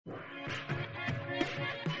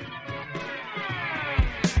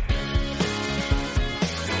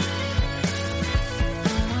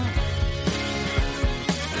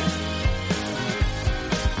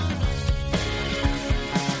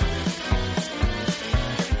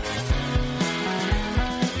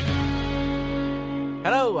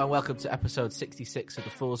Hello and welcome to episode 66 of the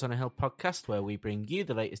Fools on a Hill podcast, where we bring you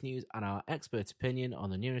the latest news and our expert opinion on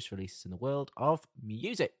the newest releases in the world of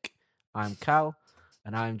music. I'm Cal,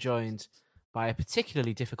 and I'm joined by a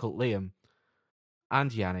particularly difficult Liam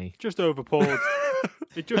and Yanni. Just overpoured.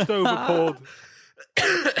 It just overpoured.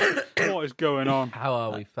 What is going on? How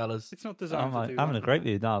are we, fellas? It's not designed to do I'm in that. a great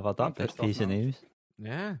mood now about I'm that pissed piece off of now. news.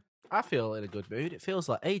 Yeah, I feel in a good mood. It feels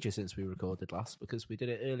like ages since we recorded last because we did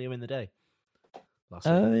it earlier in the day. Last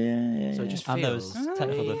week. Oh, yeah. So it just and there was feels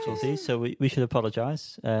technical ages. difficulties, so we should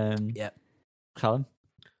apologise. Yep. Callum?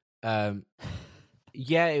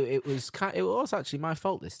 Yeah, it was actually my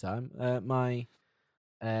fault this time. Lack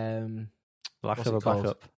What's of it a called?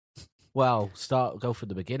 backup. Well, go from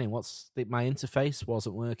the beginning. My interface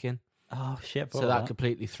wasn't working, Oh, shit. so that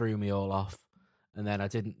completely threw me all off. And then I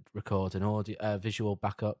didn't record an audio visual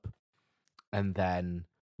backup, and then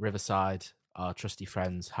Riverside, our trusty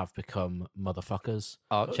friends, have become motherfuckers.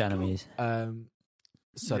 Arch enemies.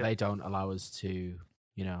 So Yeah. they don't allow us to,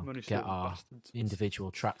 Money get stealing our bastards.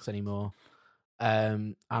 individual tracks anymore.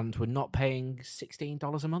 And we're not paying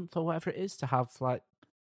 $16 a month or whatever it is to have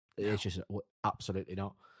it's just absolutely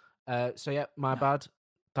not. So yeah, my bad.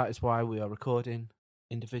 That is why we are recording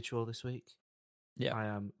individual this week. Yeah. I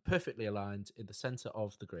am perfectly aligned in the center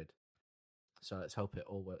of the grid. So let's hope it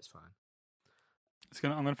all works fine.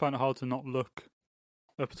 I'm going to find it hard to not look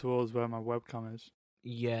up towards where my webcam is.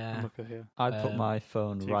 Yeah. And look at here. I put my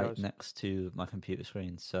phone to you right guys. next to my computer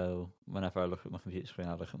screen, so whenever I look at my computer screen,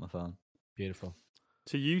 I look at my phone. Beautiful.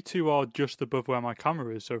 So you two are just above where my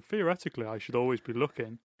camera is, so theoretically I should always be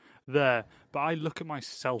looking there. But I look at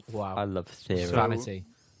myself. Wow. I love theory. So- Vanity.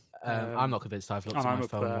 I'm not convinced I've looked and at I'm my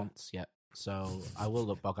up phone there. once yet. So I will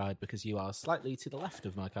look bog-eyed because you are slightly to the left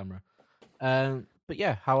of my camera. But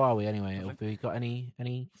yeah, how are we anyway? Lovely. Have we got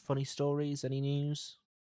any funny stories? Any news?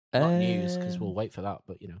 Not news, because we'll wait for that.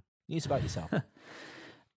 But news about yourself.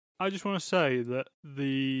 I just want to say that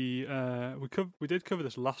we did cover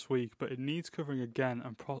this last week, but it needs covering again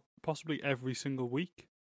and possibly every single week.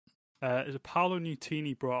 Is a Paolo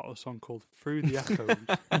Nutini brought out a song called "Through the Echoes."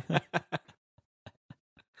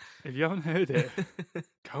 If you haven't heard it,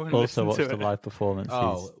 go and Also listen watch to the it, live performance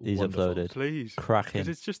he's wonderful. uploaded. please, Cracking. because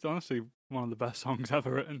it's just honestly one of the best songs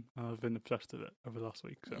ever written. And I've been obsessed with it over the last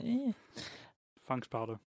week. So Yeah. thanks,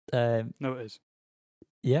 Paolo. Um, No, it is.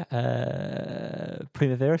 yeah,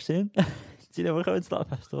 Primavera soon. Do you know we're going to that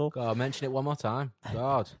festival? God, mention it one more time.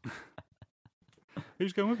 God.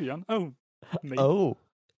 Who's going with you, Jan? Oh, me. Oh,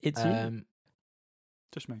 it's you.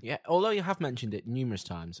 Just me. Yeah. Although you have mentioned it numerous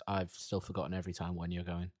times, I've still forgotten every time when you're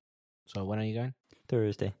going. So when are you going?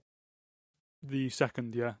 Thursday. The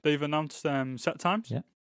second, yeah. They've announced set times. Yeah.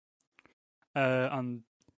 And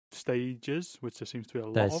stages, which there seems to be a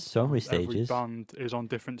lot There's of. so many Every stages. band is on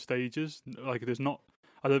different stages. Like, there's not...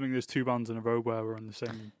 I don't think there's two bands in a row where we're on the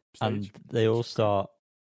same And stage. they all start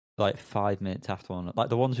like 5 minutes after one. Like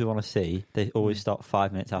the ones we want to see, they always start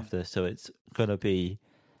 5 minutes after. So it's gonna be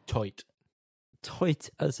Toit.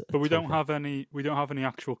 tight as. But we don't tight. have any. We don't have any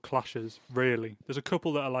actual clashes, really. There's a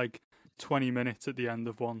couple that are like 20 minutes at the end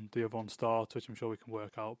of one. The other one starts, which I'm sure we can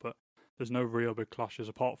work out. But there's no real big clashes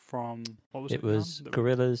apart from what was it? It was Jan?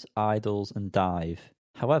 Gorillas, Idols, and Dive.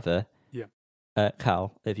 However, Yeah.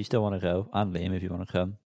 Cal, if you still want to go, and Liam, if you want to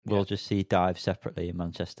come, we'll just see Dive separately in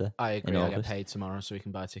Manchester. I agree. in I get August. paid tomorrow, so we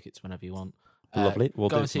can buy tickets whenever you want. Lovely. We'll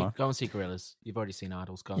go do and it tomorrow. Go and see Gorillas. You've already seen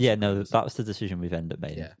Idols. Go and Yeah, see no, Gorillaz. that's the decision we've ended up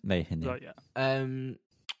Yeah. making. Right, yeah.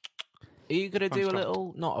 Are you going to do a Thanks, Tom.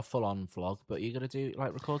 little, not a full-on vlog, but are you going to do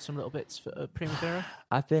record some little bits for Primavera?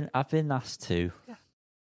 I've been asked to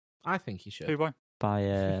I think you should. Who by?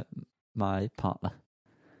 by my partner.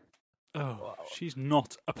 Oh, she's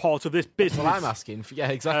not a part of this business. Well, I'm asking for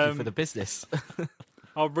exactly for Um, the business.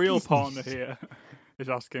 Our real partner here is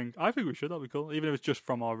asking. I think we should. That'd be cool, even if it's just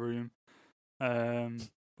from our room. But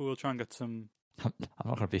we'll try and get some I'm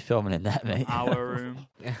not going to be filming in that, mate. our room.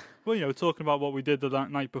 Yeah. Well, talking about what we did the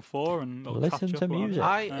night before and little Listen catch to up, what have music. you.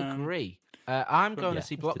 I Um, agree. I'm going yeah, to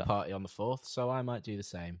see let's Block do that. Party on the 4th, so I might do the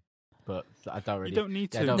same. But I don't really. You don't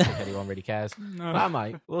need I to. don't think anyone really cares. No, But I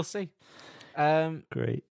might. We'll see.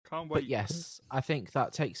 Great. can't wait. But yes, I think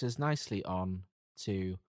that takes us nicely on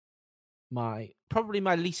to probably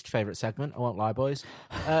my least favourite segment. I won't lie, boys.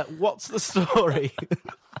 What's the story?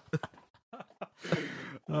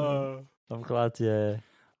 Uh, I'm glad.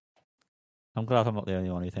 I'm glad I'm not the only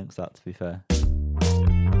one who thinks that. To be fair.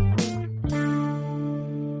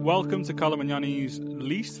 Welcome to Colin Magnani's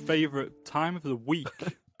least favourite time of the week,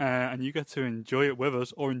 and you get to enjoy it with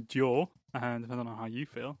us, or endure, depending on how you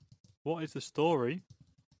feel. What is the story?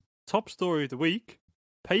 Top story of the week,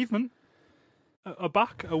 Pavement are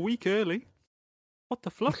back a week early. What the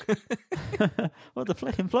fluck? What the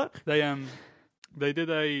flicking fluck? They did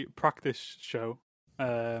a practice show.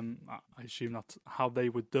 I assume that's how they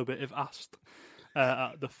would dub it if asked.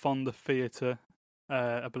 At the Fonda Theatre,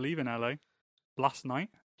 I believe in LA, last night.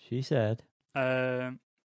 She said. I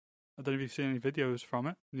don't know if you've seen any videos from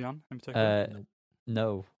it, Jan, in particular.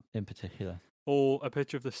 No, in particular. Or a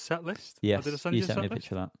picture of the set list. Yes, Did I send you you sent me a set list?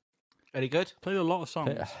 picture of that. Very good. Played a lot of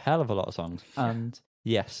songs. A hell of a lot of songs. And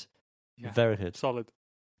yes, Yeah. very good. Solid.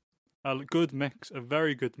 A good mix, a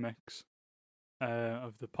very good mix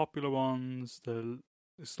of the popular ones, the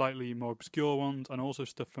slightly more obscure ones, and also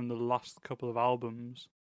stuff from the last couple of albums,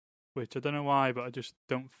 which I don't know why, but I just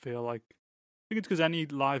don't feel like... I think it's because any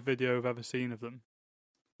live video I've ever seen of them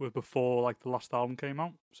were before like the last album came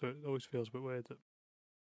out, so it always feels a bit weird that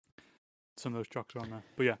some of those tracks are on there.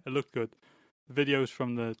 But yeah, it looked good. The videos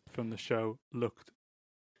from the show looked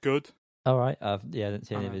good. All right. I didn't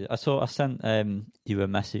see any video. I sent you a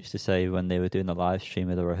message to say when they were doing the live stream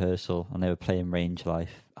of the rehearsal and they were playing Range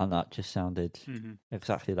Life, and that just sounded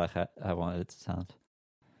exactly like I wanted it to sound.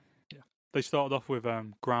 Yeah. They started off with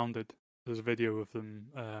Grounded. There's a video of them,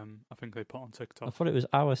 I think they put on TikTok. I thought it was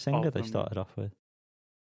Our Singer they them. started off with.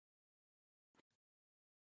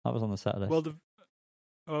 That was on the set list.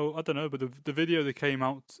 Well, I don't know, but the video that came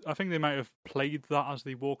out, I think they might have played that as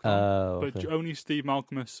they walked on. okay. But only Steve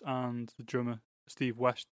Malcolmus and the drummer, Steve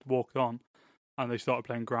West, walked on, and they started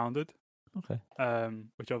playing Grounded. Okay.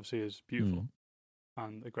 Which obviously is beautiful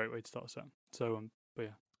and a great way to start a set. So, but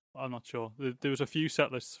yeah, I'm not sure. There was a few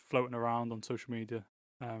set lists floating around on social media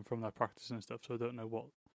from their practice and stuff, so I don't know what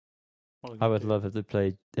I would love if they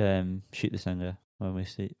played Shoot the Singer when we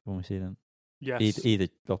see them. Yes. Either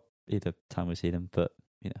time we see them, but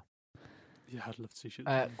you know. Yeah, I'd love to see Shoot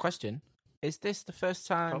the Singer. Question: is this the first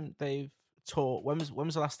time they've toured? When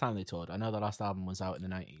was the last time they toured? I know the last album was out in the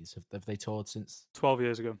 90s. Have they toured since? 12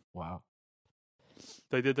 years ago. Wow.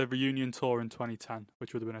 They did their reunion tour in 2010,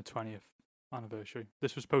 which would have been a 20th anniversary.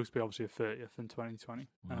 This was supposed to be obviously a 30th in 2020.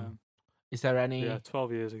 Wow. Is there any? Yeah,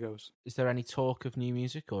 12 years ago. Is there any talk of new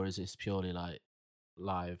music, or is this purely like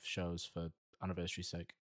live shows for anniversary's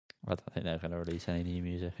sake? I don't think they're going to release any new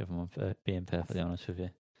music, if I'm being perfectly honest with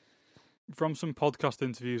you. From some podcast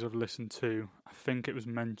interviews I've listened to, I think it was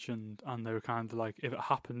mentioned, and they were kind of like, if it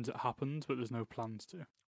happens, it happens, but there's no plans to.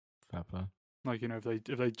 Fair play. Like, you know,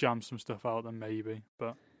 if they jam some stuff out, then maybe,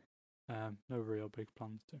 but no real big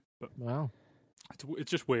plans to. But Wow.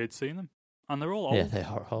 it's just weird seeing them, and they're all old. Yeah, they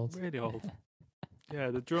are old. Really old.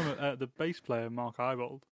 Yeah, the drummer, the bass player, Mark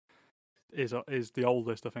Ibold, is the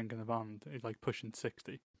oldest I think in the band. He's like pushing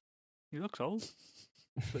 60. He looks old,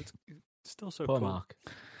 but it's still so Poor cool. Mark.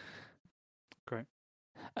 Great.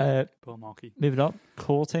 Poor Marky. Moving on,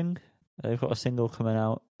 Courting. They've got a single coming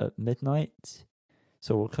out at midnight,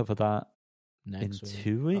 so we'll cover that Next in week.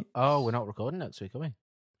 2 weeks. Oh, we're not recording next week, are we?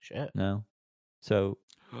 Shit. No. So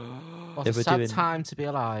What If a we're sad doing- time to be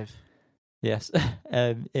alive. yes,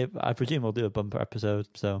 I presume we'll do a bumper episode.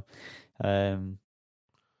 So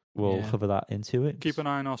we'll Yeah. cover that in 2 weeks. Keep an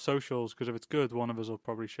eye on our socials, because if it's good, one of us will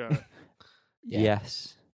probably share it. Yeah.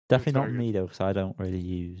 Yes, definitely not very me though, because I don't really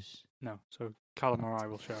use No, so Callum or I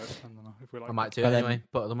will share it. I don't know if we like. I might it. do it And then- anyway.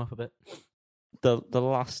 Butter them up a bit. the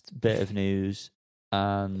last bit of news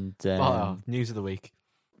and News of the week.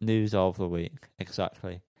 news of the week.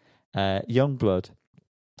 Exactly. Youngblood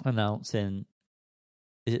announcing.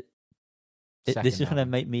 This is Second going to album.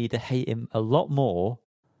 make me either hate him a lot more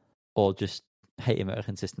or just hate him at a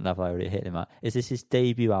consistent level I already hate him at. Is this his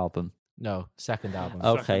debut album? No, second album.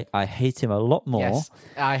 Okay, Second. I hate him a lot more. Yes,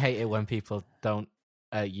 I hate it when people don't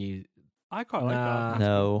use. I quite like Nah. that.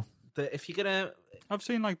 No. If you're gonna I've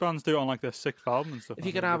seen like bands do it on like their sixth album and stuff. if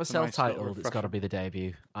you're and I gonna have a think it's nice little self-titled, it's got to refresher. be the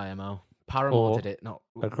debut. IMO. Paramore Or did it, not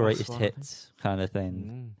A greatest Lost One, I think. hits kind of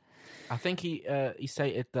thing. I think he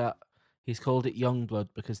stated that he's called it Youngblood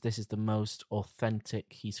because this is the most authentic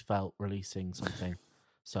he's felt releasing something.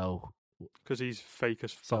 So because he's fake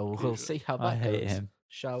as fuck. we'll usually. see how that I hate goes, him.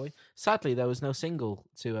 shall we? Sadly, there was no single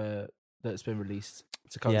to that's been released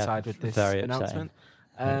to coincide with this very upsetting. announcement.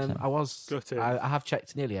 Very upsetting. Gutted. I have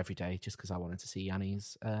checked nearly every day just because I wanted to see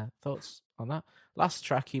Yanni's thoughts on that. Last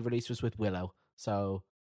track he released was with Willow, so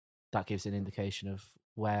that gives an indication of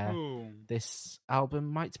where Ooh. this album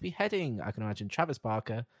might be heading. I can imagine Travis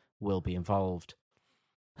Barker will be involved.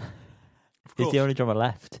 Of He's course. the only drummer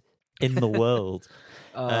left. in the world.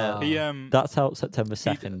 That's out September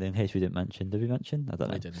 2nd, in case we didn't mention. Did we mention? I don't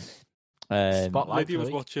know. I didn't. Spotlight. Lydia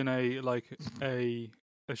was watching a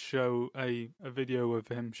show, a video of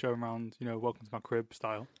him showing around, Welcome to My Crib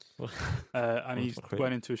style. And he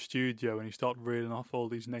went into a studio and he started reeling off all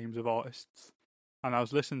these names of artists. And I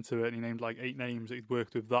was listening to it and he named like 8 names that he'd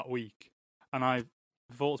worked with that week. And I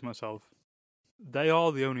thought to myself, they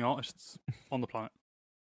are the only artists on the planet.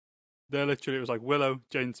 They're literally, it was like Willow,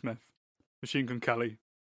 Jane Smith, Machine Gun Kelly,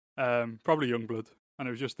 probably Youngblood. And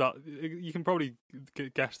it was just that, you can probably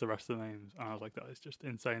guess the rest of the names. And I was like, that is just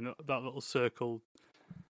insane. That little circle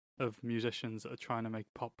of musicians that are trying to make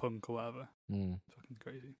pop punk or whatever. Fucking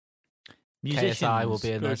crazy. Musicians, KSI will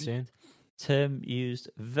be in there soon. Term used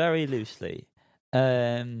very loosely.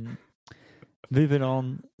 Moving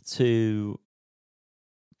on to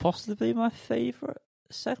possibly my favourite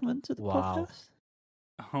segment of the podcast.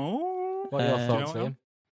 Oh, what are your thoughts, Liam?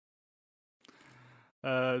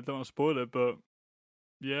 Don't want to spoil it, but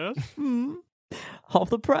yes. Half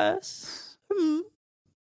the press.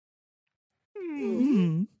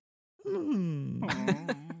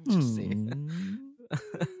 Just see it.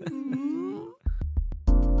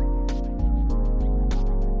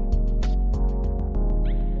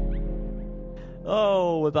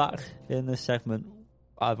 Oh, we're back in this segment.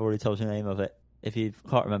 I've already told you the name of it. If you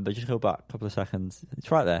can't remember, just go back a couple of seconds.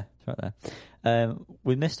 It's right there.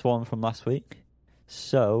 We missed one from last week,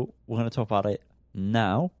 so we're going to talk about it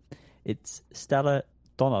now. It's Stella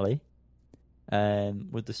Donnelly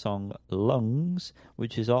with the song Lungs,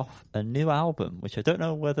 which is off a new album, which I don't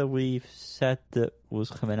know whether we've said that was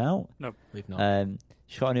coming out. No, we've not.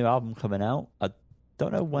 She's got a new album coming out. I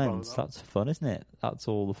don't know when, so that's fun, isn't it? That's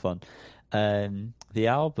all the fun. The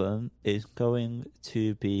album is going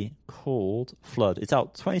to be called Flood. It's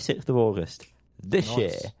out 26th of August this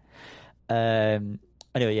year.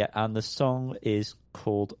 Anyway, yeah, and the song is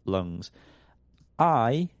called Lungs.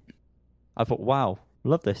 I thought, wow,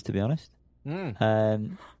 love this, to be honest.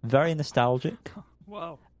 Very nostalgic.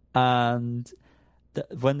 Wow. And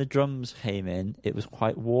when the drums came in, it was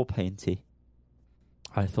quite war painty,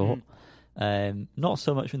 I thought. Not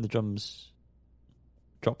so much when the drums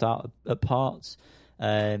dropped out at parts.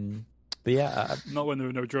 But yeah. Not when there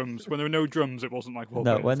were no drums. When there were no drums, it wasn't like war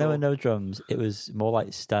No, paint when there were no drums, it was more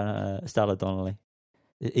like Stella Donnelly.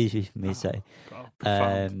 Easy for me to say.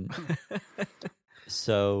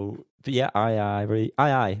 So, but yeah, I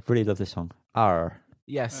really love this song.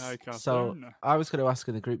 Yes. So I was going to ask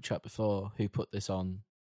in the group chat before who put this on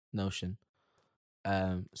Notion.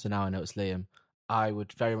 So now I know it's Liam. I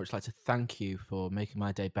would very much like to thank you for making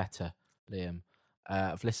my day better, Liam.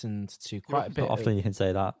 I've listened to quite a bit. Not often you can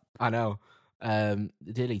say that. I know.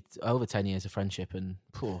 Nearly over 10 years of friendship, and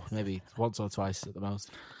maybe once or twice at the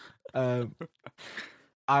most.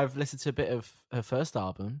 I've listened to a bit of her first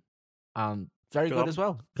album, and very good as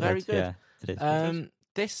well. Very good. Yeah, it is.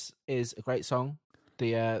 This is a great song.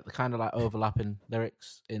 The kind of like overlapping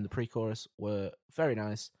lyrics in the pre-chorus were very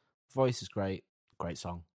nice. Voice is great. Great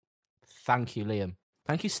song. Thank you, Liam.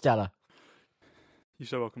 Thank you, Stella. You're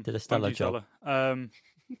so welcome. Did a stellar job.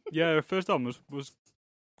 Yeah, her first album was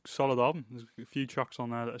solid album. There's a few tracks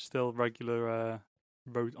on there that are still regular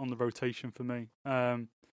on the rotation for me.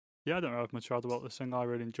 Yeah, I don't know much about the song. I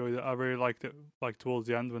really enjoyed it. I really liked it, like towards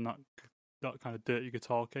the end when that kind of dirty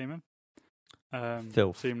guitar came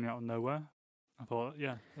in, seemingly out of nowhere. I thought,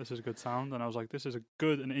 yeah, this is a good sound, and I was like, this is a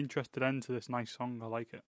good and interested end to this nice song. I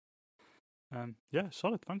like it. Yeah,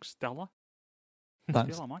 solid. Thanks, Stella.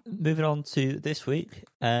 Thanks. Moving on to this week,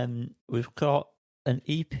 we've got an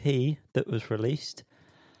EP that was released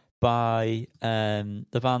by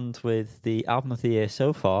the band with the album of the year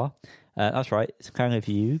so far. That's right, it's Kind of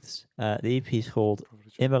Youths. The EP is called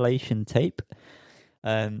Immolation Tape.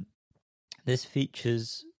 This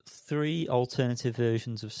features 3 alternative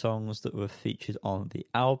versions of songs that were featured on the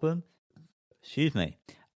album.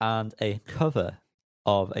 And a cover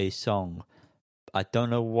of a song. I don't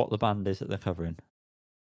know what the band is that they're covering.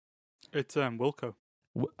 It's Wilco.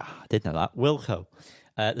 I did know that. Wilco.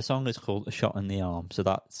 The song is called A Shot in the Arm, so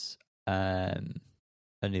that's a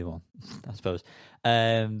new one, I suppose.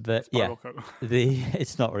 But yeah,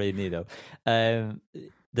 it's not really new though.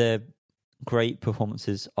 The great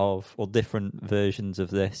performances or different versions of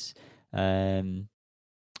this,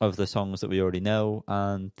 of the songs that we already know,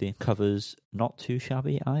 and the covers not too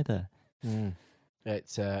shabby either.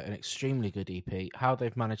 It's an extremely good EP. How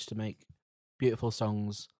they've managed to make beautiful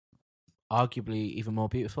songs arguably even more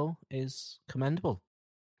beautiful is commendable.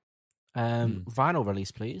 Vinyl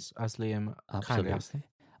release, please, as Liam kindly asked.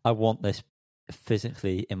 I want this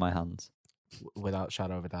physically in my hands. Without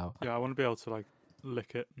shadow of a doubt. Yeah, I want to be able to like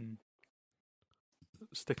lick it and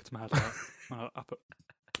stick it to my head like that. I put,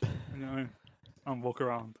 you know what I mean? And walk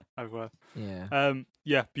around everywhere. Yeah.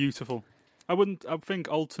 Yeah, beautiful. I think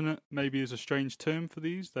alternate maybe is a strange term for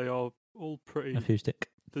these. They are all pretty acoustic.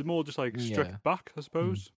 They're more just like stripped Yeah. back, I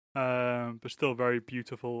suppose. But still very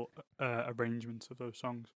beautiful arrangements of those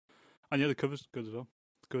songs. And yeah, the cover's good as well.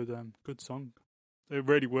 Good song. It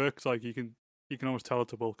really works. Like you can almost tell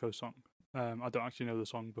it's a Wilco song. I don't actually know the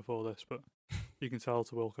song before this, but you can tell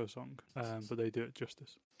it's a Wilco song. But they do it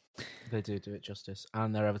justice. They do it justice,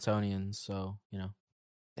 and they're Evertonians, so you know.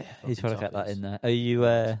 He's got to get that in there. Are you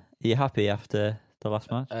happy after the last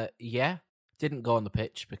match? Yeah, didn't go on the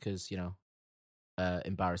pitch because you know,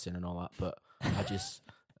 embarrassing and all that. But I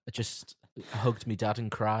just hugged me dad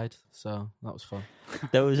and cried, so that was fun.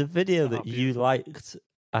 There was a video that you liked.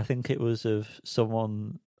 I think it was of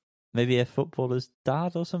someone, maybe a footballer's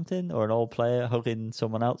dad or something, or an old player hugging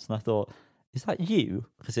someone else, and I thought, is that you?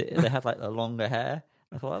 Because they had like the longer hair.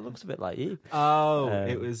 I thought that looks a bit like you. Oh,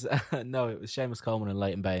 it was no, it was Seamus Coleman and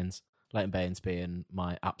Leighton Baines. Leighton Baines being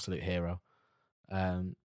my absolute hero.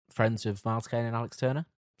 Friends of Miles Kane and Alex Turner.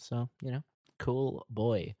 So, you know, cool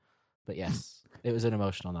boy. But yes, it was an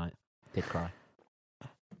emotional night. Did cry.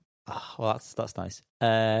 Oh, well, that's nice.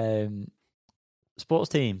 Sports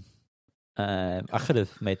team. I could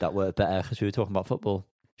have made that work better because we were talking about football.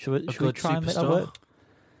 Should we try and make that work?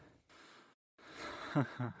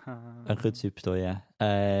 A good superstore, yeah.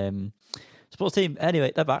 Sports team.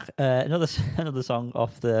 Anyway, they're back. Another song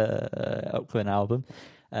off the upcoming album.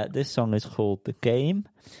 This song is called "The Game."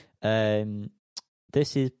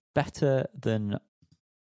 This is better than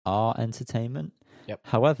our entertainment. Yep.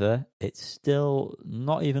 However, it's still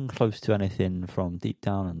not even close to anything from Deep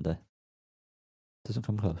Down Under. Doesn't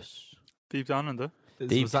come close. Deep Down Under.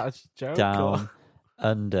 Was that a joke? Down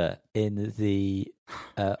Under in the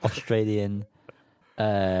Australian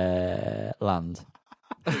land.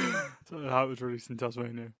 So how it was released in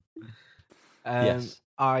Tasmania. Yes.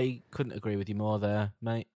 I couldn't agree with you more there,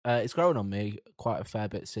 mate. It's grown on me quite a fair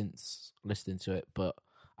bit since listening to it, but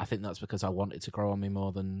I think that's because I want it to grow on me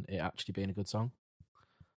more than it actually being a good song.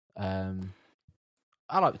 I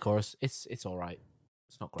like the chorus. It's all right.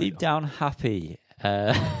 It's not great. Deep down happy.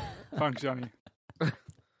 Thanks, Johnny.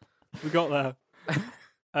 We got there.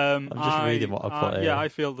 I'm just reading what I put here. Yeah, I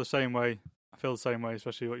feel the same way.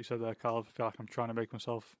 Especially what you said there, Carl. I feel like I'm trying to make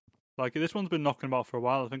myself... Like, this one's been knocking about for a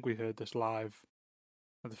while. I think we heard this live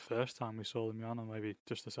the first time we saw them, or maybe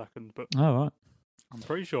just the second. But oh, right. I'm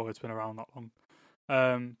pretty sure it's been around that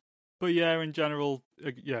long. But yeah, in general,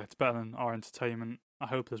 yeah, it's better than our entertainment. I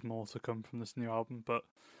hope there's more to come from this new album. But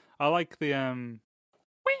I like the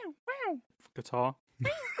guitar.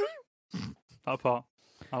 That part.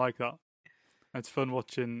 I like that. It's fun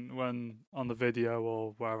watching when on the video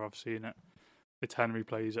or wherever I've seen it. It's Henry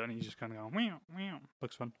plays it and he's just kind of going, meow, meow.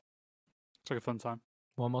 Looks fun. It's like a fun time.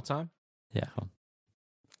 One more time? Yeah, come on.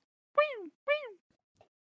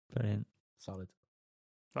 Brilliant. Solid.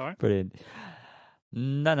 All right. Brilliant.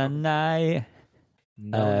 No.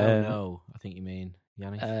 No, I think you mean,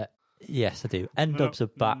 Yanni. Yes, I do. N-Dubs are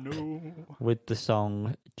back with the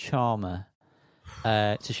song Charmer.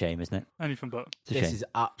 It's a shame, isn't it? Anything but. This is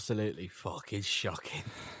absolutely fucking shocking.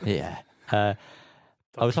 Yeah. I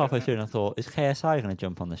was halfway through and I thought, is KSI going to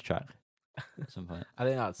jump on this track at some point? I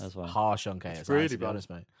think that's well. harsh on KSI, really to be bad. honest,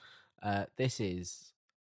 mate. This is...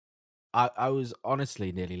 I was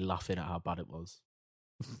honestly nearly laughing at how bad it was.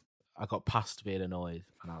 I got past being annoyed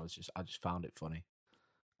and I just found it funny.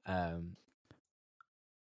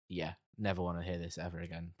 Yeah, never want to hear this ever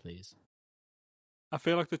again, please. I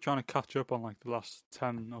feel like they're trying to catch up on like the last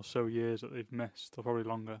 10 or so years that they've missed, or probably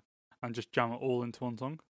longer, and just jam it all into one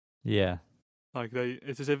song. Yeah. Like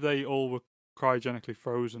it's as if they all were cryogenically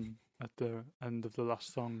frozen at the end of the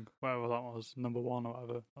last song, whatever that was, number 1 or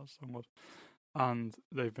whatever that song was, and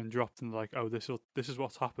they've been dropped and like, oh, this is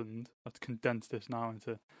what's happened. Let's condense this now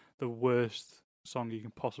into the worst song you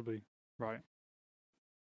can possibly write.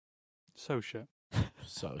 So shit.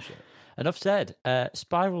 So shit. Enough said.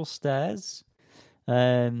 Spiral Stairs.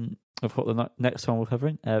 I've got the next one we're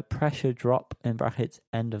covering. Pressure Drop in brackets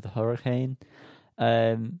End of the Hurricane.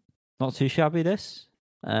 Not too shabby. This.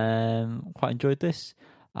 Quite enjoyed this.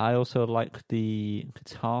 I also like the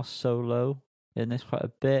guitar solo in this quite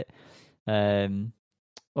a bit.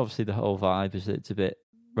 Obviously the whole vibe is that it's a bit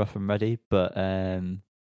rough and ready, but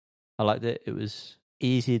I liked it. It was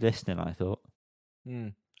easy listening, I thought.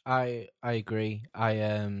 I agree.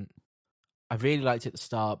 I really liked it at the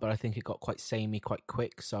start, but I think it got quite samey quite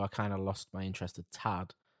quick, so I kind of lost my interest a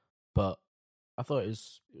tad. But I thought it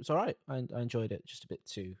was all right. I enjoyed it. Just a bit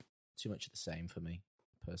too much of the same for me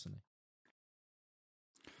personally.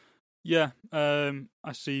 Yeah,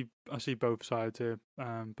 I see both sides here,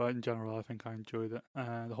 but in general, I think I enjoyed it.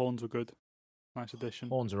 The horns were good, nice addition.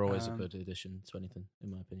 Horns are always a good addition to anything,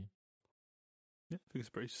 in my opinion. Yeah, I think it's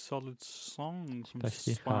a pretty solid song from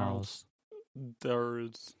Especially Spiral Hars.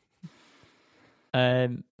 Stairs.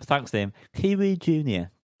 Thanks, Liam. Kiwi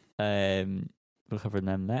Junior. We're covering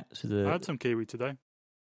them next. I had some kiwi today.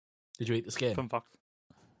 Did you eat the skin? Fun fact.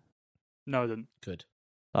 No, I didn't. Good.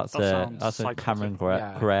 That's sounds a psychotic. Cameron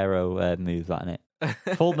Yeah. Guerrero move, that, isn't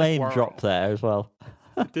it? Full name Wow. drop there as well.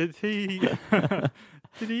 Did he?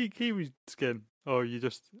 Did he eat kiwi skin? Or you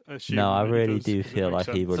just assume? No, I that he really does, do 'cause it feel makes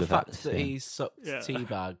like he sense? would The have had fact that he sucked Yeah. tea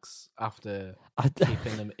bags after I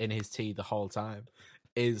keeping them in his tea the whole time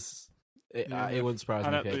is... It wouldn't surprise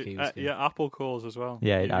me if he had kiwi skin. Yeah, apple cores as well.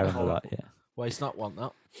 Yeah, You I get remember whole that, apple. yeah. Waste not, want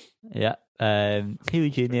not. Yeah. Kiwi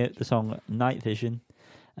Junior, the song Night Vision.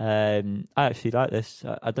 I actually like this.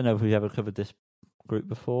 I don't know if we've ever covered this group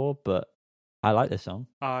before, but I like this song.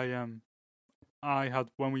 I had,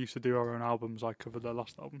 when we used to do our own albums, I covered their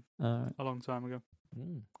last album a long time ago.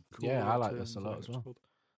 Cool Yeah, I like Returns, this a I lot think as it's well. called.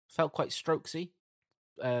 Felt quite Strokesy,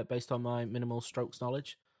 based on my minimal Strokes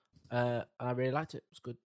knowledge. And I really liked it. It was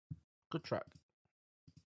good. Good track.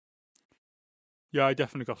 Yeah, I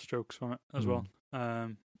definitely got strokes from it as well. I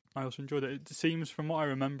also enjoyed it. It seems, from what I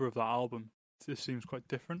remember of that album, this seems quite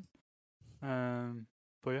different.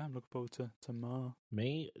 But yeah, I'm looking forward to more.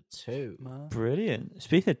 Me too. Brilliant.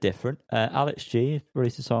 Speaking of different, Alex G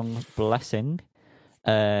released a song Blessing.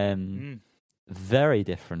 Very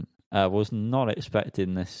different. I was not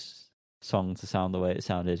expecting this song to sound the way it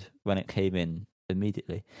sounded when it came in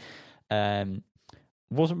immediately.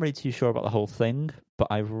 Wasn't really too sure about the whole thing, but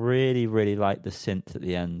I really, really liked the synth at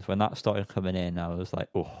the end. When that started coming in, I was like,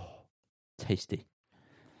 oh, tasty.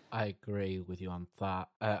 I agree with you on that.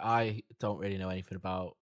 I don't really know anything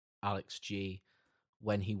about Alex G.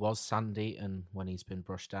 When he was Sandy and when he's been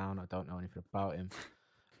brushed down, I don't know anything about him.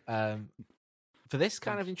 For this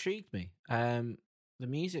kind of intrigued me. The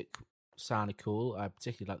music sounded cool. I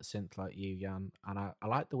particularly like the synth, like you, Jan, and I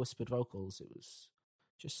like the whispered vocals. It's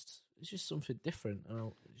just something different, and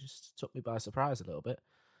it just took me by surprise a little bit.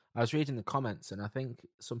 I was reading the comments, and I think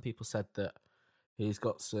some people said that he's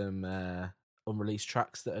got some unreleased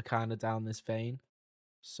tracks that are kind of down this vein.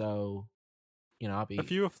 So, a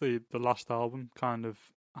few of the last album kind of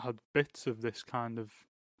had bits of this kind of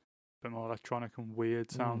bit more electronic and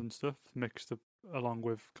weird sound and stuff mixed up along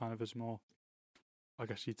with kind of his more, I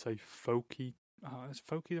guess you'd say, folky. Is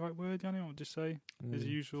folky the right word, Yanni? What would you say his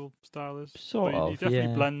usual style is? He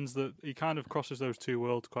definitely blends that. He kind of crosses those two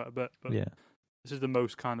worlds quite a bit. But this is the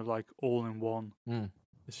most kind of like all in one.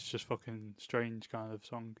 This is just fucking strange kind of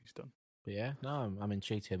song he's done. But yeah, no, I'm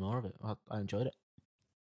intrigued to hear more of it. I enjoyed it.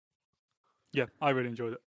 Yeah, I really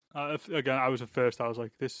enjoyed it. Again, I was at first. I was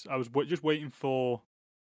like this. I was just waiting for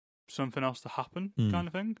something else to happen, kind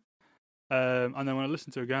of thing. And then when I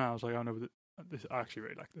listened to it again, I was like, oh no, I actually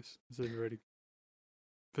really like this. This is really,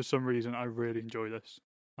 for some reason, I really enjoy this,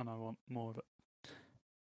 and I want more of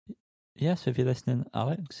it. Yeah, so if you're listening,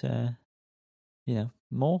 Alex,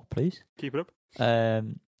 more, please. Keep it up.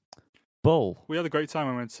 Bull. We had a great time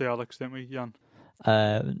when we went to see Alex, didn't we, Jan?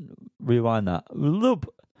 Rewind that. Lub.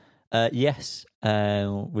 Yes,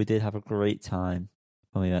 we did have a great time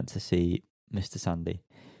when we went to see Mr. Sandy.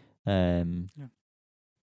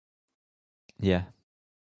 Yeah.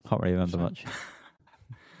 Can't really remember much.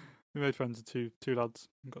 We made friends with two lads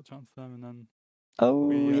and got a chance to them, and then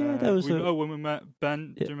there was when we met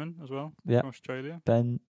Benjamin as well from Australia.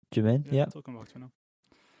 Benjamin, yeah. Talking about it now.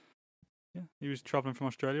 Yeah, he was travelling from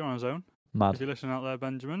Australia on his own. Mad. If you're listening out there,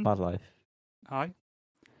 Benjamin. Mad life. Hi.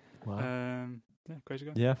 Wow. Yeah, crazy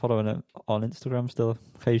guy. Yeah, following it on Instagram still.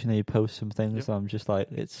 Occasionally you post some things. I'm just like,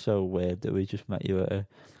 it's so weird that we just met you at a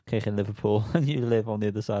cake in Liverpool and you live on the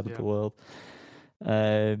other side of the world.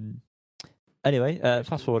 Anyway,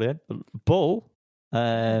 fast forward in. Bull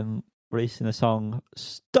releasing the song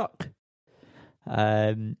Stuck.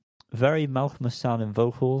 Very Malcolmus sounding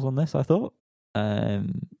vocals on this, I thought.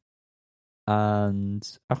 And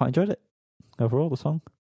I quite enjoyed it overall, the song.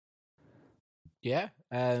 Yeah,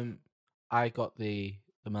 I got the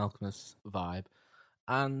Malcolmus vibe,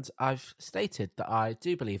 and I've stated that I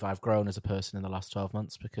do believe I've grown as a person in the last 12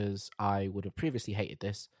 months because I would have previously hated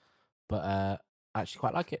this, but I actually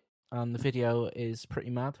quite like it. And the video is pretty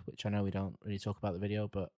mad, which I know we don't really talk about the video,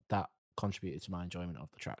 but that contributed to my enjoyment of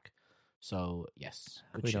the track. So, yes,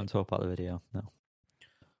 good shit. We don't talk about the video, no.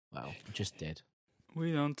 Well, we just did.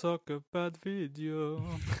 We don't talk about video.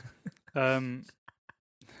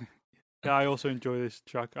 Yeah, I also enjoy this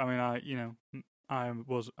track. I mean, I'm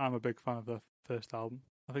a big fan of the first album.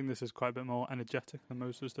 I think this is quite a bit more energetic than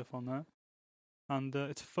most of the stuff on there, and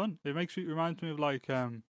it's fun. It reminds me of like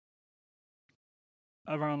around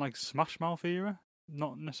like Smash Mouth era.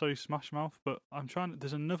 Not necessarily Smash Mouth, but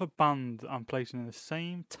there's another band that I'm placing in the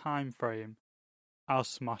same time frame as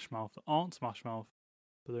Smash Mouth that aren't Smash Mouth,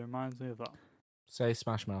 but it reminds me of that. Say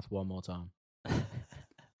Smash Mouth one more time.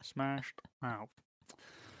 Smashed Mouth.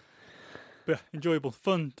 But yeah, enjoyable,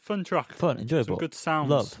 fun track. Fun, enjoyable. Some good sounds.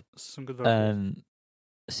 Love. Some good vocals.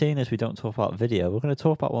 Seeing as we don't talk about video, we're going to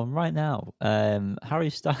talk about one right now. Harry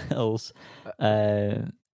Styles.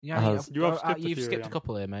 You've skipped skipped a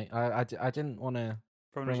couple here, mate. I didn't want to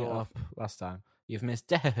bring it up last time. You've missed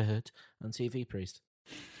Dead and TV Priest.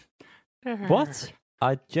 What?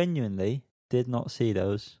 I genuinely did not see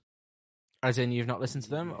those. As in, you've not listened to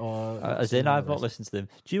them, or as in, I've not listened to them.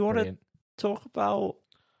 Do you want to talk about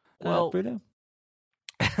Bruno?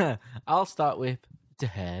 I'll start with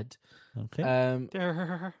Dead. Okay.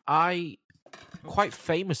 I quite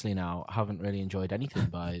famously now haven't really enjoyed anything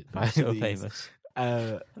by so these, famous.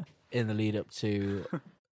 In the lead up to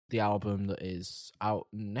the album that is out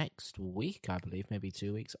next week, I believe, maybe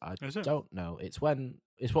 2 weeks. I don't know. It's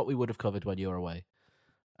what we would have covered when you were away.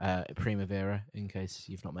 Primavera, in case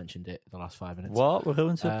you've not mentioned it the last 5 minutes. What? We're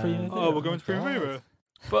going to Primavera? Oh, we're going to Primavera.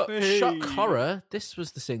 But Shock Horror, this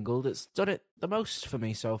was the single that's done it the most for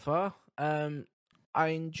me so far. I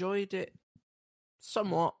enjoyed it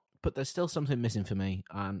somewhat, but there's still something missing for me,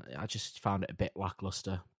 and I just found it a bit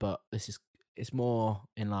lackluster. But it's more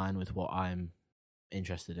in line with what I'm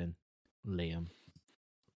interested in. Liam.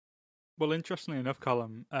 Well, interestingly enough,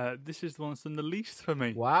 Callum, this is the one that's done the least for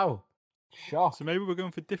me. Wow. Shock. So maybe we're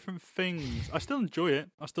going for different things. I still enjoy it.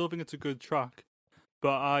 I still think it's a good track.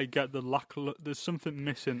 But I get the there's something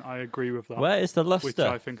missing. I agree with that. Where is the luster? Which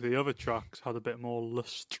I think the other tracks had a bit more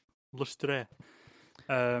lustre.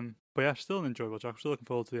 But yeah, still an enjoyable track. I'm still looking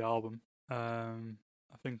forward to the album. I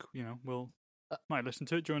think, we'll might listen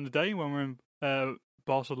to it during the day when we're in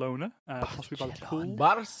Barcelona, possibly by the pool.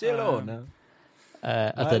 Barcelona.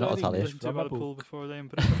 I don't know Italian. Listen to it by the pool before they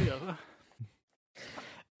put it together.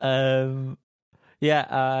 Yeah,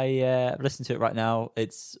 I listened to it right now.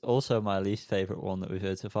 It's also my least favourite one that we've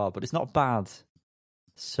heard so far, but it's not bad.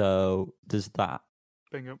 So there's that.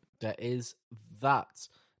 Bingo. There is that.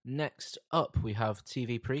 Next up, we have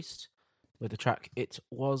TV Priest with the track It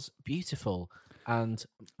Was Beautiful. And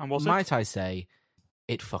might I say,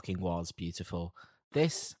 it fucking was beautiful.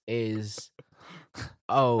 This is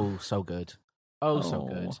so good. So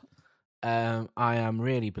good. I am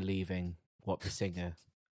really believing what the singer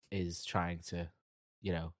is trying to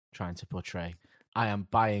portray. I am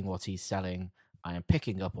buying what he's selling. I am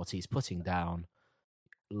picking up what he's putting down.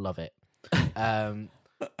 Love it.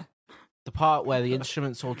 The part where the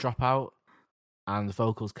instruments all drop out and the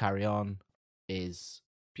vocals carry on is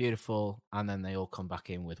beautiful, and then they all come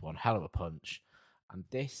back in with one hell of a punch. And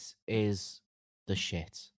this is the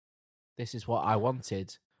shit. This is what I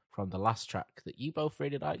wanted from the last track that you both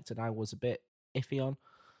really liked and I was a bit iffy on.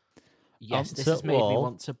 Yes, this has made me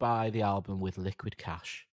want to buy the album with liquid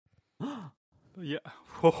cash. Yeah.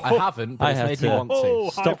 I haven't, but it's made me want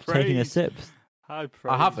to. Stop taking a sip. I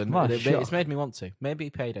haven't, but it's made me want to. Maybe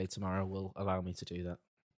payday tomorrow will allow me to do that.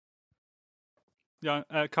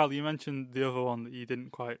 Yeah, Carl, you mentioned the other one that you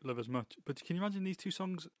didn't quite love as much, but can you imagine these two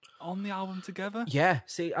songs on the album together? Yeah,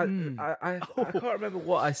 see, I can't remember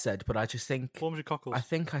what I said, but I just think... What was your cockles? I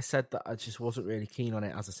think I said that I just wasn't really keen on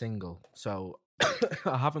it as a single, so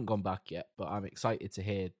I haven't gone back yet, but I'm excited to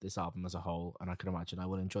hear this album as a whole, and I can imagine I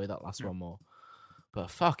will enjoy that last one more.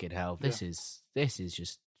 But fucking hell, this is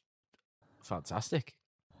just fantastic.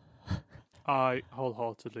 I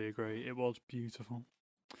wholeheartedly agree. It was beautiful.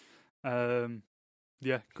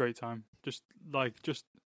 Yeah, great time. There's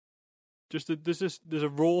a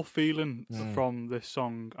raw feeling from this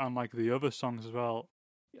song and like the other songs as well.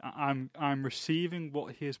 I'm receiving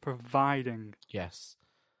what he is providing. Yes.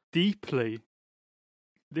 Deeply.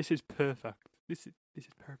 This is perfect. This is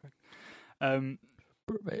perfect. You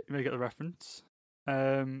may get the reference.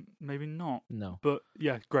 Maybe not. No. But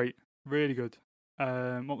yeah, great. Really good.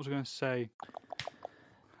 What was I going to say?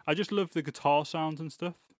 I just love the guitar sounds and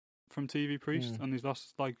stuff from TV Priest and these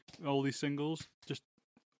last, all these singles. Just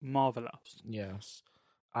marvelous. Yes,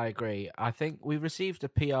 I agree. I think we received a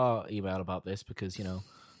PR email about this because,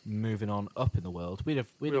 moving on up in the world, we'd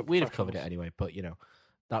have covered it anyway, but,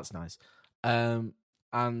 that's nice. And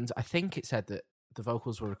I think it said that the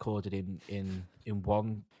vocals were recorded in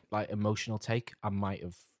one, emotional take. I might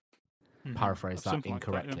have paraphrased that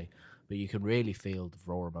incorrectly. but you can really feel the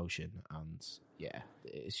raw emotion, and yeah,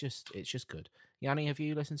 it's just good. Yanni, have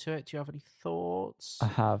you listened to it? Do you have any thoughts? I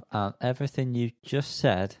have, and everything you just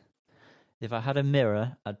said, if I had a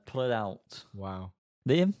mirror, I'd pull it out. Wow.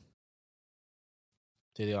 Liam?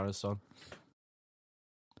 Do the honours, son.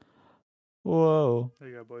 Whoa. There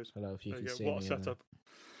you go, boys. Hello, if you There can you see go. What me. a setup.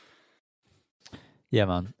 Yeah,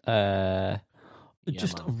 man. Yeah,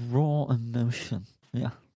 just man. raw emotion. Yeah.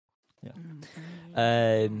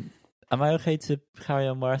 Am I okay to carry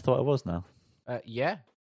on where I thought I was now? Yeah.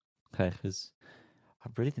 Okay, because I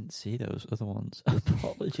really didn't see those other ones.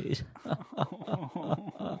 Apologies.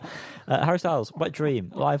 Harry Styles, Wet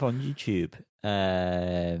Dream, live on YouTube.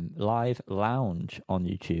 Live Lounge on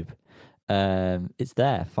YouTube. It's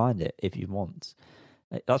there. Find it if you want.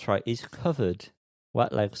 That's right. He's covered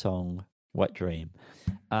Wet Leg Song, Wet Dream.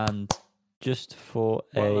 And just for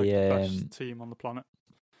Well, a... best team on the planet.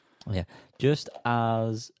 Yeah, just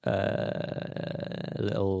as a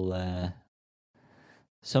little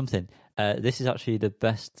something. This is actually the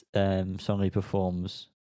best song he performs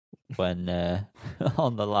when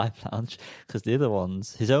on the live lounge, because the other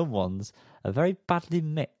ones, his own ones, are very badly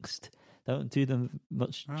mixed. Don't do them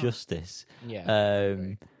much justice. Yeah.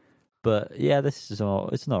 But yeah, this is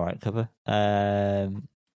it's an alright cover. Yeah.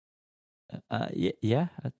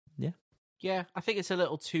 Yeah, I think it's a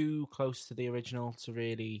little too close to the original to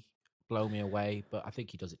really blow me away, but I think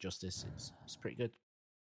he does it justice. It's pretty good.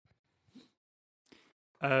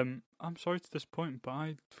 I'm sorry to disappoint, but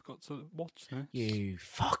I forgot to watch this. You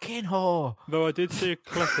fucking whore! Though I did see a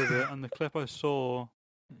clip of it, and the clip I saw...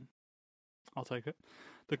 I'll take it.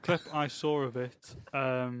 The clip I saw of it,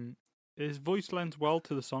 his voice lends well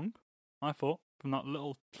to the song, I thought, from that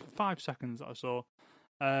little 5 seconds that I saw.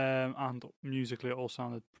 And musically it all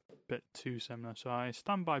sounded a bit too similar. So I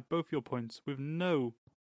stand by both your points with no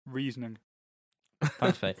reasoning.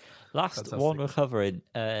 Thanks, mate. Last Fantastic. one we're covering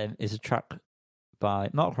is a track by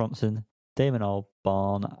Mark Ronson, Damon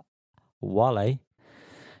Albarn, Wale.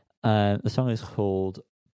 The song is called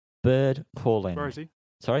Bird Calling. Where is he?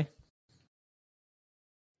 Sorry?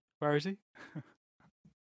 Where is he?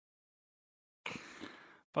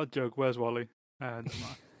 Bad joke. Where's Wally? Doesn't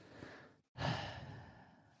matter.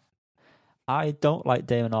 I don't like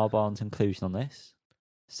Damon Albarn's inclusion on this.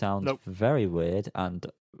 Sounds very weird and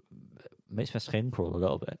makes my skin crawl a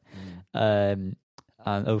little bit. And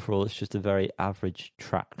overall, it's just a very average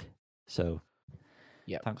track. So,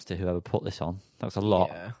 thanks to whoever put this on. Thanks a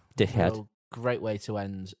lot, dickhead. Well, great way to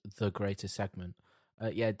end the greatest segment.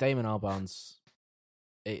 Damon Albarn's...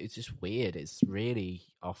 It's just weird. It's really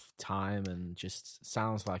off time and just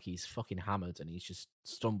sounds like he's fucking hammered and he's just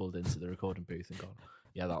stumbled into the recording booth and gone,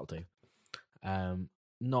 yeah, that'll do.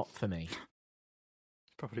 Not for me.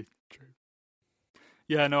 Probably true.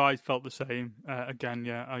 Yeah, no, I felt the same. Again,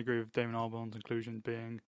 I agree with Damon Albarn's inclusion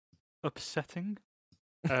being upsetting.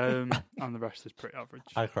 And the rest is pretty average.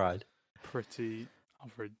 I cried. Pretty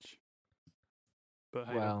average. But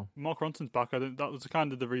hey, well, Mark Ronson's back. That was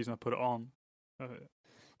kind of the reason I put it on.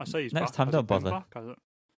 I say he's next back. time, don't bother. Back?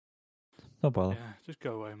 Don't bother. Yeah, just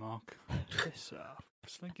go away, Mark. Piss off.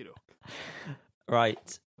 Slink it up.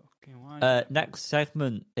 Right. Next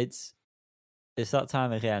segment. It's that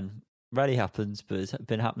time again. Rarely happens, but it's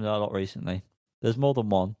been happening a lot recently. There's more than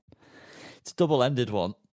one. It's a double-ended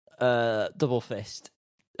one. Double fist.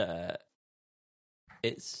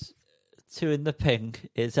 It's two in the pink.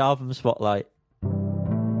 It's album spotlight.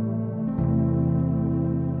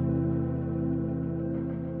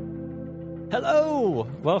 Hello!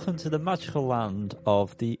 Welcome to the magical land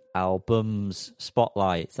of the albums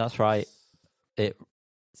spotlight. That's right. It's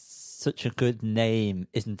such a good name,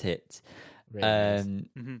 isn't it? really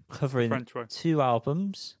Covering 2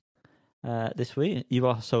 albums this week. You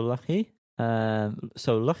Are So Lucky.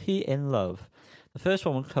 So Lucky in Love. The first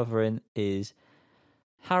one we're covering is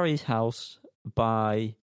Harry's House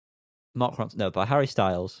by Mark Ronson. No, by Harry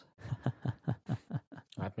Styles.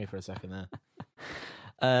 Had me for a second there.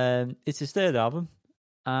 It's his third album,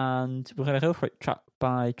 and we're going to go for it track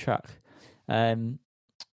by track.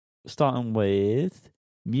 Starting with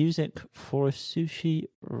Music for a Sushi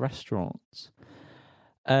Restaurant.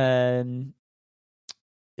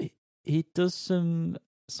 He does some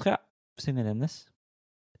scrap singing in this.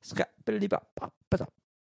 Scrap. He does.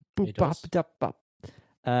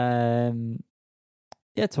 Yeah,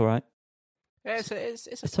 it's all right. Yeah,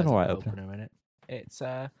 it's an alright opener, isn't it? It's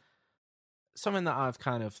something that I've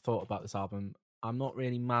kind of thought about this album. I'm not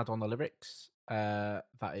really mad on the lyrics. That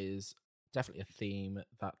is definitely a theme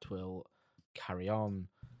that will carry on.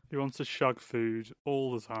 He wants to shug food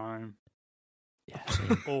all the time. Yeah.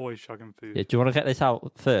 Always shugging food. Yeah, do you want to get this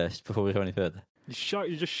out first before we go any further?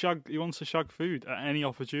 He wants to shag food at any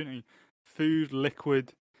opportunity. Food,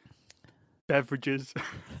 liquid, beverages.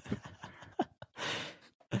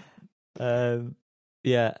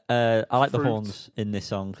 Yeah, I like the Fruit. horns in this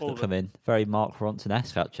song All that of come in. Very Mark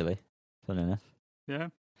Ronson-esque, actually. Funny enough. Yeah.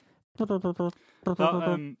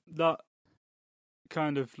 That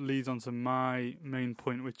kind of leads on to my main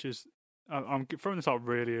point, which is I'm throwing this out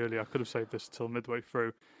really early. I could have saved this till midway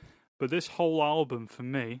through, but this whole album for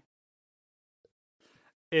me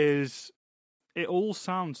it all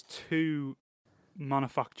sounds too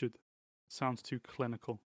manufactured, sounds too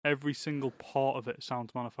clinical. Every single part of it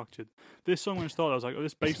sounds manufactured. This song when it started, I was like, "Oh,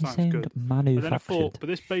 this bass line's good." But then I thought, "But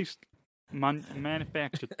this bass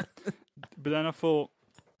manufactured." But then I thought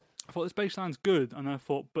this bass line's good, and then I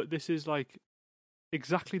thought, "But this is like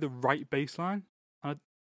exactly the right bass line."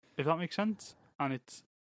 If that makes sense, and it's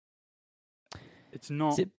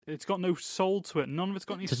not. It's got no soul to it. None of it's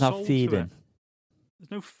got any soul to it.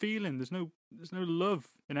 There's no feeling. There's no love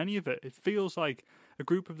in any of it. It feels like a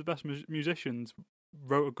group of the best musicians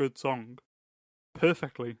wrote a good song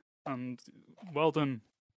perfectly, and well done.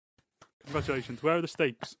 Congratulations. Where are the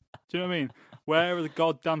steaks? Do you know what I mean? Where are the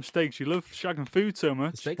goddamn steaks? You love shagging food so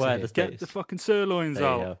much. Where are the steaks? Get the fucking sirloins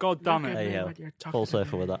out. God damn it. There you go. Full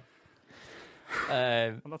circle with that.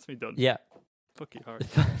 Well, that's me done. Yeah. Fuck you, Harry.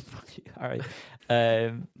 Fuck you, Harry.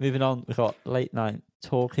 Moving on, we've got Late Night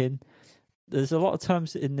Talking. There's a lot of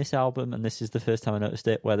times in this album, and this is the first time I noticed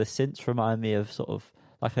it, where the synths remind me of sort of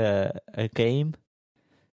like a game.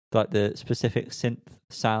 Like the specific synth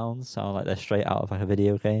sounds sound like they're straight out of like a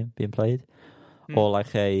video game being played. Or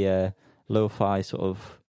like a lo-fi sort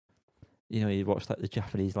of, you watch like the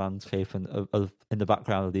Japanese landscape and of in the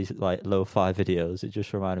background of these like lo-fi videos. It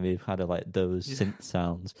just reminded me of kind of like those synth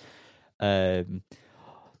sounds.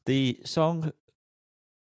 The song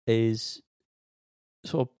is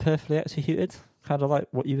sort of perfectly executed, kind of like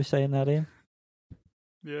what you were saying there, Liam.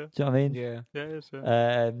 Yeah. Do you know what I mean? Yeah. Yeah.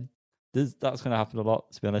 That's going to happen a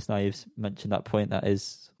lot, to be honest. Now you've mentioned that point, that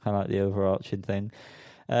is kind of like the overarching thing.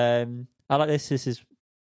 I like this. This is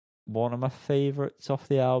one of my favourites off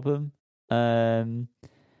the album.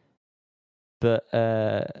 But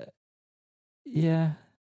yeah.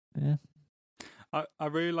 I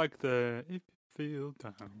really like the "If You Feel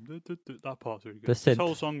Down." That part's really good. The This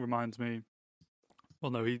whole song reminds me.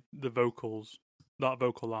 Well, no, the vocals, that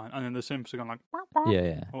vocal line, and then the synths are going like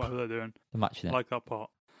yeah, or whatever they're doing. the matching it. I like that part.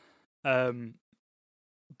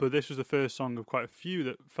 But this was the first song of quite a few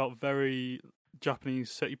that felt very Japanese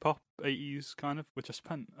city pop 80s kind of, which I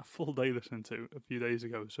spent a full day listening to a few days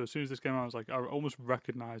ago. So as soon as this came out, I was like, I almost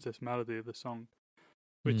recognised this melody of the song,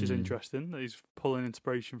 which is interesting. That he's pulling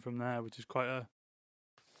inspiration from there, which is quite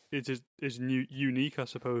is unique, I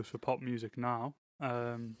suppose, for pop music now.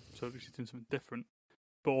 So at least he's doing something different,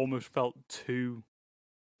 but almost felt too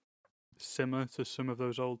similar to some of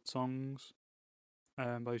those old songs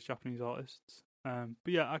by these Japanese artists. But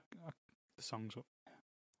yeah, the song's up.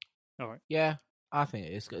 All right. Yeah, I think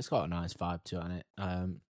it's got a nice vibe to it, hasn't it?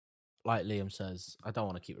 Like Liam says, I don't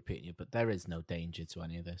want to keep repeating you, but there is no danger to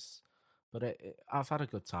any of this. But I've had a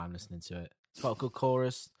good time listening to it. It's got a good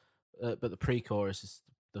chorus, but the pre-chorus is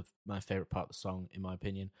my favourite part of the song, in my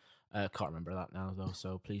opinion. Can't remember that now, though,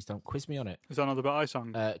 so please don't quiz me on it. Is that another Bad Eye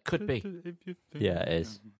song? Could be. Yeah, it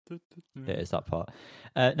is. It is that part.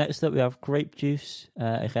 Next up, we have Grape Juice.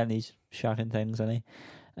 Again, he's shagging things, isn't he?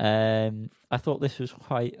 I thought this was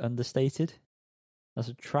quite understated as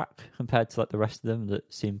a track compared to like the rest of them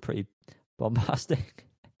that seem pretty bombastic.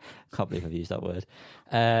 Can't believe I've used that word.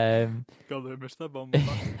 God, they missed that bomb.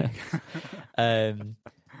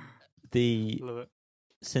 The Love it.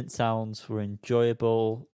 synth sounds were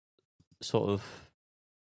enjoyable, sort of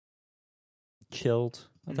chilled.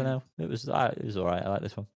 I don't know. It was all right. I like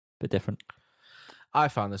this one. Bit different. I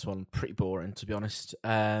found this one pretty boring, to be honest.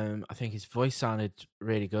 I think his voice sounded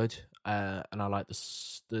really good, and I like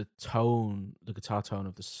the tone, the guitar tone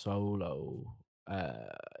of the solo.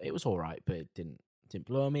 It was all right, but it didn't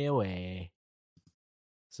blow me away,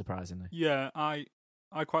 surprisingly. Yeah, I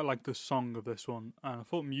quite like the song of this one, and I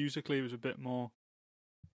thought musically it was a bit more,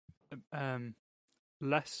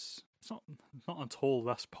 less. It's not at all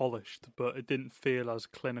less polished, but it didn't feel as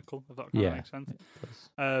clinical. If that kind of makes sense.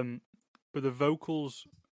 But the vocals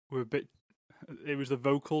were a bit. It was the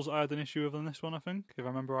vocals I had an issue with on this one, I think, if I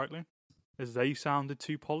remember rightly, as they sounded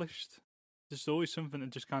too polished. There's always something that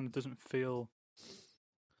just kind of doesn't feel.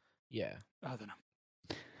 Yeah, I don't know.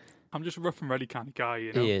 I'm just a rough and ready kind of guy,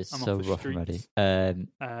 you know. He is I'm so off the rough and ready. streets.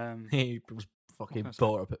 he was fucking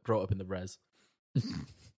brought up in the res.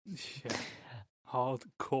 Yeah,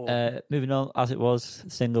 hardcore. Moving on, As It Was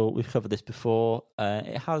single. We've covered this before.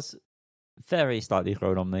 It has very slightly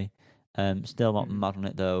grown on me. Still not Mhm. mad on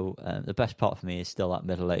it though. The best part for me is still that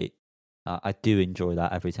middle eight. I do enjoy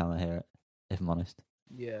that every time I hear it, if I'm honest.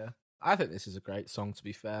 Yeah, I think this is a great song, to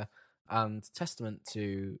be fair, and testament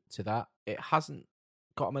to that. It hasn't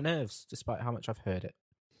got on my nerves, despite how much I've heard it.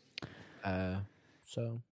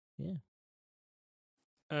 So yeah.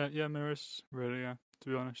 Yeah, Mirrors, really, yeah, to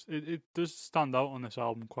be honest. It does stand out on this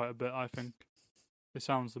album quite a bit, I think. It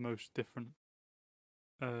sounds the most different.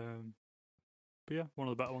 But yeah, one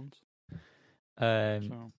of the better ones.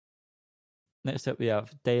 So. Next up we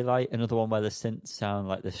have Daylight, another one where the synths sound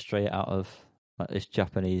like they're straight out of like this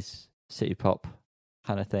Japanese city pop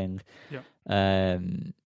kind of thing. Yeah.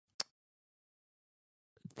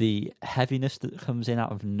 The heaviness that comes in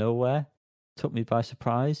out of nowhere took me by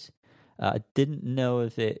surprise. I didn't know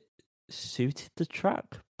if it suited the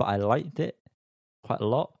track, but I liked it quite a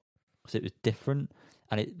lot because it was different,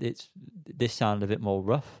 and this sounded a bit more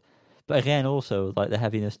rough. But again, also like the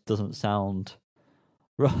heaviness doesn't sound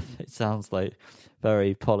rough. It sounds like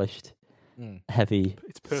very polished, heavy.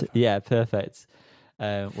 It's perfect. Yeah, perfect.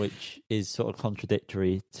 Which is sort of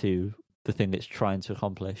contradictory to the thing it's trying to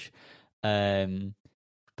accomplish.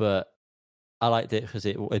 But I liked it because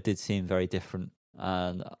it did seem very different,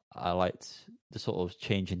 and I liked the sort of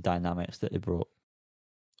change in dynamics that it brought.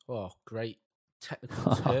 Oh, great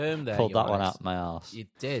technical term there. Pulled that one Johannes. out my arse. You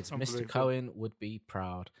did. Mr. Cohen would be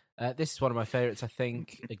proud. This is one of my favourites, I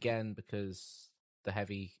think, again, because the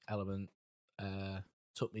heavy element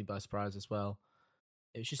took me by surprise as well.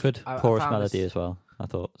 It was just good chorus melody as well. I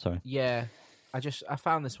thought. Sorry. Yeah, I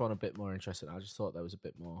found this one a bit more interesting. I just thought there was a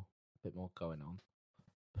bit more going on,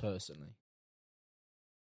 personally.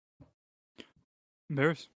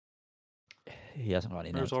 Mirrors. He hasn't got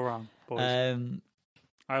any Mirrors notes. all around, boys.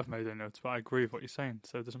 I have made any notes, but I agree with what you're saying,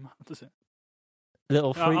 so it doesn't matter, does it?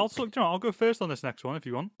 Little Freak. I'll go first on this next one if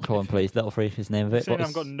you want. Go on, please. Little Freak is the name of it.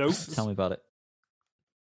 I've got notes. Tell me about it.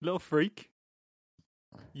 Little Freak.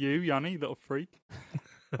 You, Yanni, Little Freak.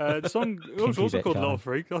 The song was also called Little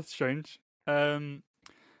Freak. That's strange.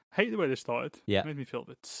 Hate the way this started. Yeah. It made me feel a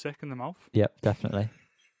bit sick in the mouth. Yep, definitely.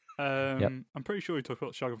 I'm pretty sure we talked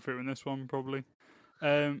about Shag and Fruit in this one, probably.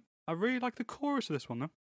 I really like the chorus of this one,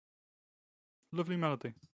 though. Lovely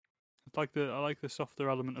melody. I like the softer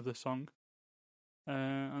element of this song.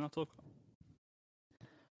 And that's all.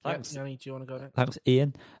 Thanks. Yanni, do you want to go next? Thanks,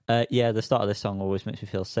 Ian. Yeah, the start of this song always makes me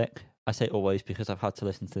feel sick. I say always because I've had to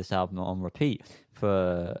listen to this album on repeat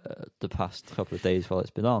for the past couple of days while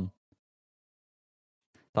it's been on.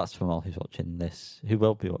 That's from all who's watching this, who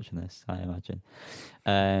will be watching this, I imagine.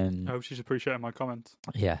 I hope she's appreciating my comment.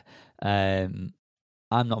 Yeah. I'm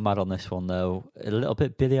not mad on this one, though. A little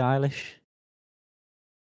bit Billie Eilish,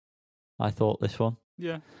 I thought, this one.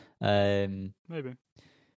 Yeah. But Maybe.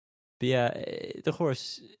 yeah, the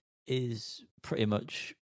chorus is pretty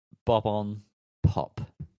much bob on pop.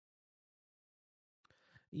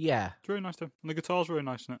 Yeah. It's really nice, though. And the guitar's really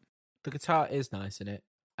nice in it. The guitar is nice in it.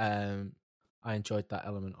 I enjoyed that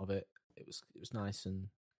element of it. It was nice and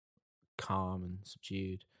calm and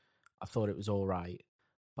subdued. I thought it was all right.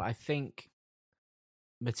 But I think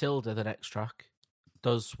Matilda, the next track,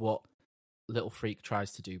 does what Little Freak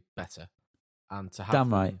tries to do better. And to have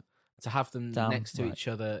them next to each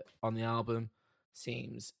other on the album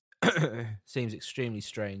seems extremely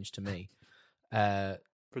strange to me.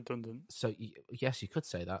 Redundant. So yes, you could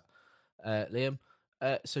say that, Liam.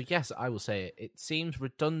 So yes, I will say it. It seems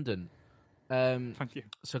redundant. Thank you.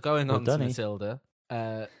 So going on to Matilda,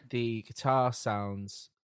 the guitar sounds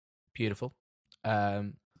beautiful.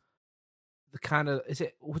 The kind of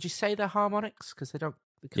would you say they're harmonics? Because they don't.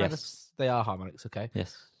 They are harmonics. Okay.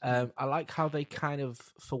 Yes. I like how they kind of,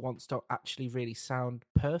 for once, don't actually really sound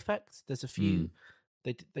perfect. There's a few.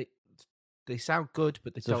 They sound good,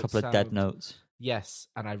 but they don't. A couple of dead notes. Yes,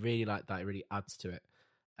 and I really like that. It really adds to it,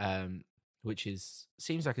 which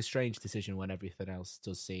seems like a strange decision when everything else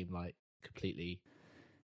does seem like completely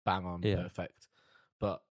bang on perfect.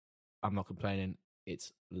 But I'm not complaining.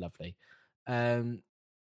 It's lovely. So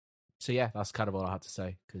yeah, that's kind of all I had to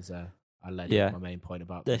say because I led my main point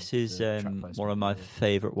about this is one of my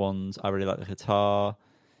favourite ones. I really like the guitar.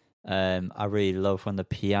 I really love when the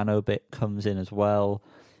piano bit comes in as well.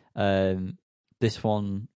 This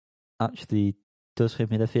one actually does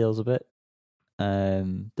give me the feels a bit.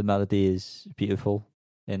 The melody is beautiful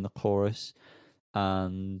in the chorus,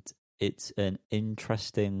 and it's an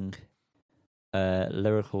interesting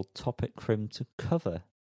lyrical topic for him to cover.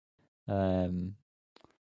 I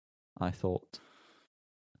thought.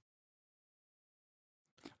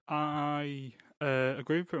 I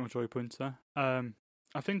agree with pretty much all your points there.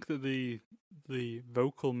 I think that the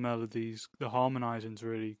vocal melodies, the harmonising's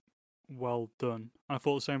really well done. And I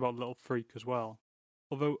thought the same about Little Freak as well.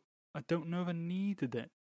 Although I don't know if I needed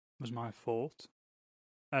it, was my thought.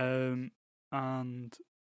 And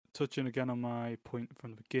touching again on my point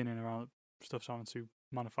from the beginning around stuff sounding too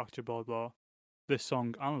manufactured, blah blah. This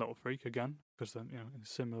song and Little Freak again, because they're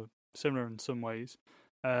similar in some ways.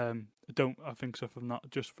 I think so from that,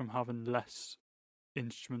 just from having less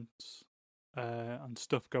instruments and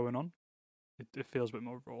stuff going on, it feels a bit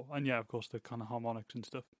more raw. And yeah, of course, the kind of harmonics and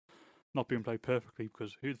stuff not being played perfectly,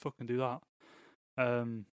 because who the fuck can do that?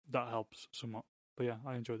 That helps somewhat. But yeah,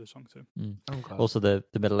 I enjoyed this song too. Also, the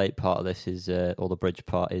middle eight part of this is, or the bridge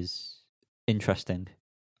part is interesting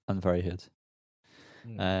and very good.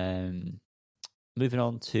 Moving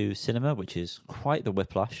on to Cinema, which is quite the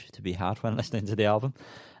whiplash to be had when listening to the album.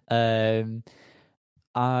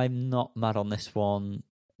 I'm not mad on this one.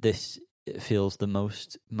 This feels the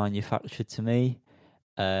most manufactured to me.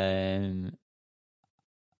 And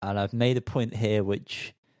I've made a point here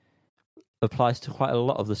which applies to quite a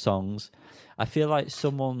lot of the songs. I feel like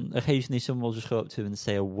occasionally someone will just go up to him and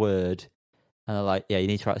say a word, and they're like, yeah, you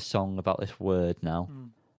need to write a song about this word now.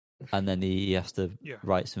 And then he has to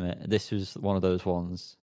write something. This was one of those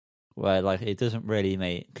ones where like it doesn't really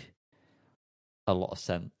make a lot of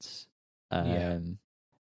sense.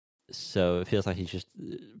 So it feels like he's just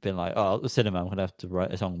been like, oh, the cinema, I'm going to have to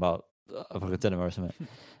write a song about a fucking cinema or something.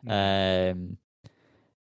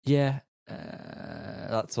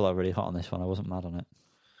 That's all I really got on this one. I wasn't mad on it.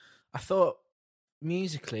 I thought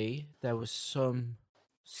musically there was some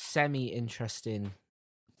semi-interesting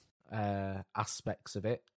aspects of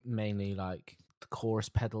it, mainly like the chorus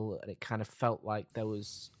pedal, and it kind of felt like there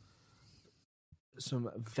was some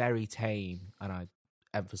very tame, and I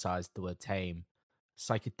emphasized the word tame,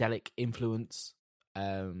 psychedelic influence,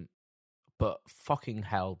 but fucking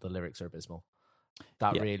hell, the lyrics are abysmal.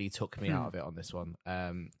 That really took me out of it on this one.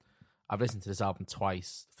 I've listened to this album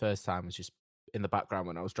twice. The first time was just in the background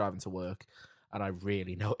when I was driving to work, and I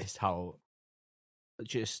really noticed how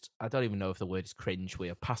I don't even know if the word is cringe. We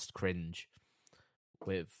are past cringe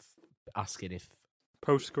with asking if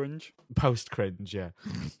post cringe, yeah.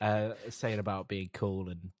 Saying about being cool,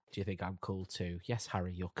 and do you think I'm cool too? Yes,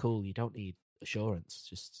 Harry, you're cool. You don't need assurance.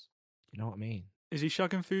 Just, you know what I mean? Is he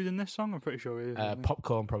shagging food in this song? I'm pretty sure he is.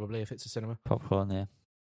 Popcorn, probably, if it's a cinema. Popcorn, yeah.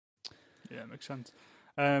 Yeah, makes sense.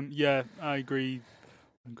 Yeah, I agree.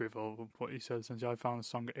 I agree with all of what he said. Since I found the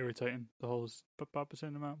song irritating, the whole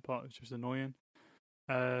cinema part is just annoying.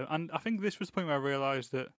 And I think this was the point where I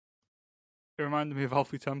realised that it reminded me of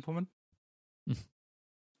Alfie Templeman. It's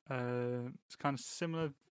kind of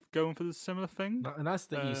similar, going for the similar thing. And that's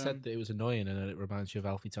that you said that it was annoying and that it reminds you of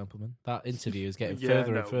Alfie Templeman. That interview is getting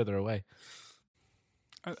further and further away.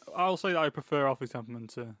 I'll say that I prefer Alfie Templeman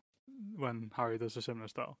to when Harry does a similar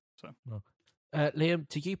style. So, Liam,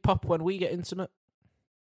 do you pop when we get intimate?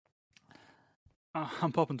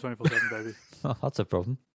 I'm popping 24/7, baby. Oh, that's a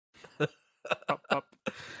problem. Pop.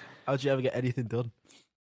 How'd you ever get anything done?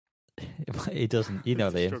 He doesn't. You know,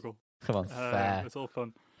 It's a Liam. struggle. Come on. Fair. It's all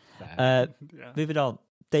fun. Moving on.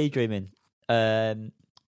 Daydreaming. This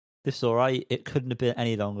is all right. It couldn't have been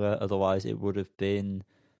any longer. Otherwise, it would have been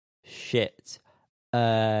shit.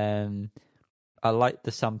 I liked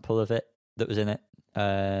the sample of it that was in it.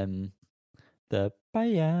 The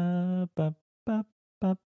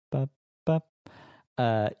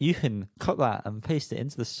you can cut that and paste it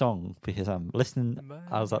into the song because I'm listening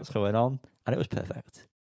as that's going on, and it was perfect.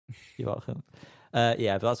 You're welcome. But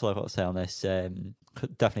that's all I've got to say on this.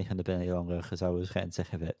 Definitely couldn't have been any longer because I was getting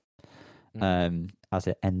sick of it as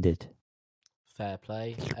it ended. Fair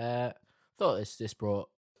play. Thought this brought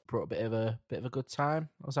a bit of a good time.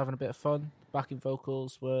 I was having a bit of fun. Backing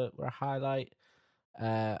vocals were a highlight.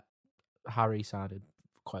 Harry sounded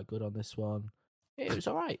quite good on this one. It was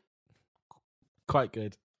all right. Quite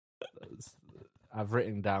good. I've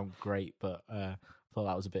written down great, but thought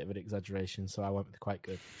that was a bit of an exaggeration, so I went with quite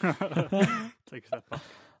good. Take a step back.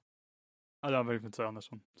 I don't have anything to say on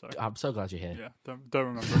this one. Sorry. I'm so glad you're here. Yeah,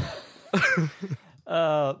 don't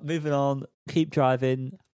remember. Moving on. Keep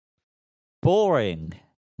Driving. Boring.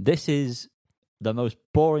 This is the most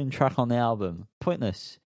boring track on the album.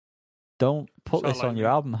 Pointless. Don't put this on your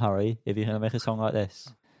album, Harry, if you're going to make a song like this.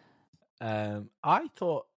 I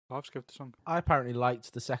thought I've skipped the song. I apparently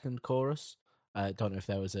liked the second chorus. I don't know if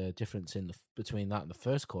there was a difference between that and the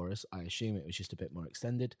first chorus. I assume it was just a bit more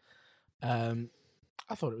extended. I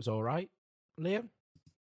thought it was all right. Liam?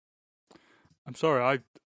 I'm sorry, I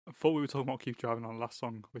thought we were talking about Keep Driving on the last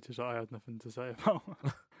song, which is what I had nothing to say about.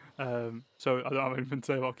 So I don't have anything to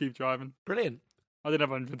say about Keep Driving. Brilliant. I didn't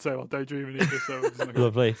have anything to say about Daydreaming either. So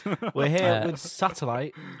Lovely. We're here with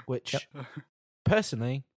Satellite, which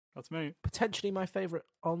personally That's me. Potentially my favourite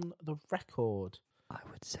on the record. I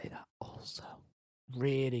would say that also.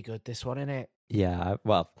 Really good, this one, isn't it? Yeah,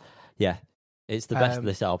 well, yeah. It's the best of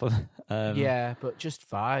this album. Yeah, but just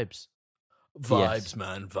vibes. Yes.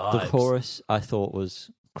 Man, vibes. The chorus I thought was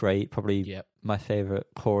great. Probably my favourite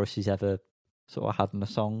chorus he's ever sort of had in a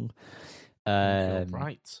song.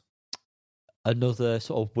 Right. Another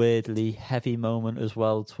sort of weirdly heavy moment as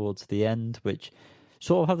well towards the end, which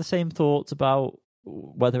sort of have the same thoughts about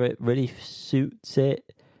whether it really suits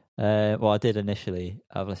it. Well, I did initially.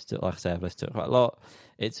 I've listened to it, like I say, I've listened to it quite a lot.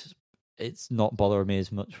 It's not bothering me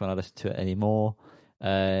as much when I listen to it anymore.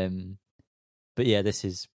 But yeah, this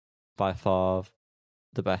is by far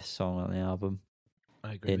the best song on the album.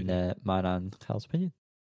 I agree in mine and Cal's opinion.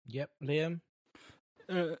 Yep, Liam.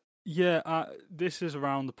 Yeah, this is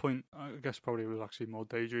around the point. I guess probably it was actually more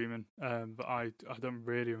daydreaming. But I don't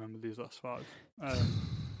really remember these last five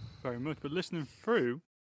very much. But listening through,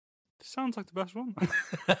 it sounds like the best one.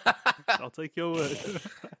 I'll take your word.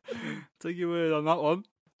 Take your word on that one.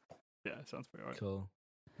 Yeah, it sounds pretty right. Cool.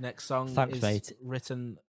 Next song is mate.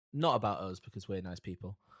 written not about us because we're nice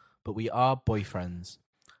people, but we are boyfriends.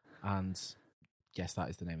 And yes, that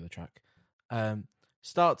is the name of the track.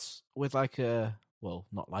 Starts with it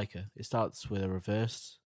starts with a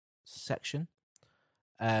reverse section,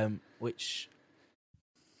 which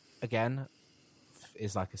again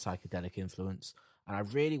is like a psychedelic influence. And I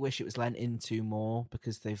really wish it was lent into more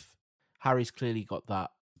because Harry's clearly got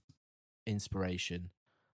that inspiration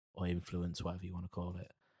or influence, whatever you want to call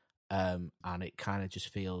it. And it kind of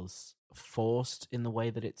just feels forced in the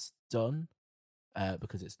way that it's done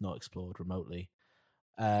because it's not explored remotely.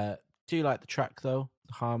 Do you like the track though?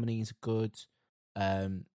 The harmonies are good.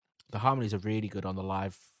 The harmonies are really good on the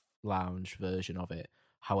live lounge version of it.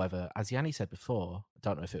 However, as Yanni said before, I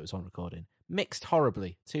don't know if it was on recording, mixed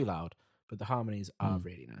horribly, too loud, but the harmonies are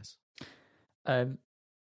really nice.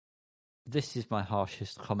 This is my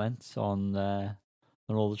harshest comment on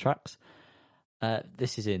all the tracks.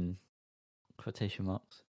 This is in quotation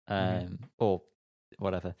marks, or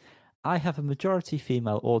whatever. I have a majority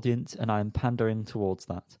female audience, and I'm pandering towards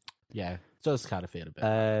that. Yeah, it does kind of feel a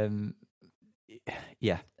bit.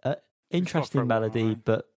 Yeah, interesting melody,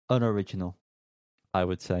 but unoriginal, I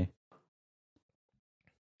would say.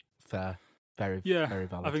 Fair, very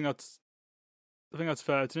valid. I think that's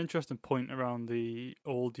fair. It's an interesting point around the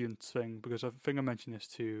audience thing because I think I mentioned this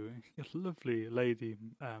to your lovely lady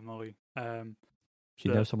Molly. Do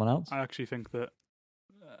you know someone else? I actually think that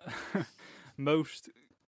most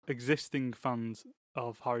existing fans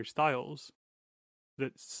of Harry Styles,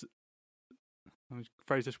 let me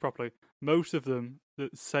phrase this properly, most of them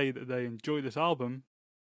that say that they enjoy this album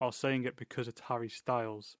are saying it because it's Harry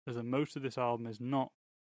Styles, as in most of this album is not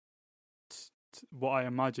what I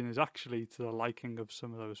imagine is actually to the liking of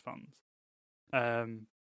some of those fans.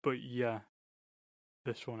 But yeah,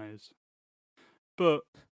 this one is. But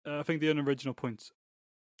I think the unoriginal point's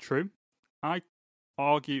true. I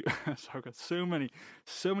argue. So I've got so many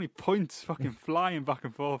points fucking flying back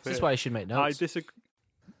and forth. This is why you should make notes. I disagree.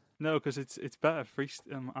 No, because it's better.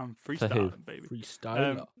 I'm freestyling, baby.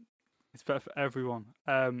 Freestyle. It's better for everyone.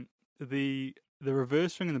 The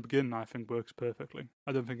reverse thing in the beginning, I think, works perfectly.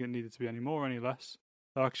 I don't think it needed to be any more or any less.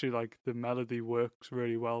 Actually, like the melody works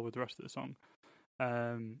really well with the rest of the song,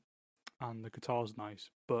 and the guitar's nice,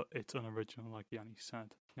 but it's unoriginal, like Yanni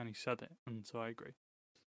said. Yanni said it, and so I agree.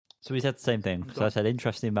 So we said the same thing. So I said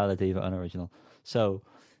interesting melody, but unoriginal. So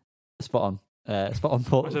spot on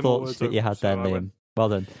thoughts that you had there, Liam. Well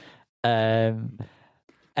done.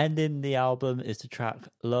 Ending the album is the track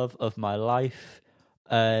 "Love of My Life."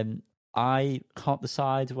 I can't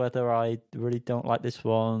decide whether I really don't like this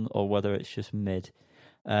one or whether it's just mid.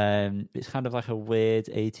 It's kind of like a weird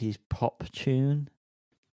 80s pop tune,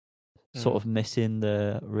 sort of missing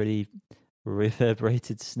the really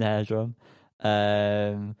reverberated snare drum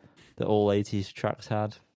that all 80s tracks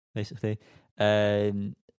had, basically. I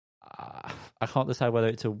can't decide whether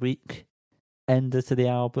it's a weak ender to the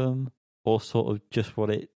album or sort of just what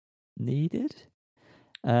it needed.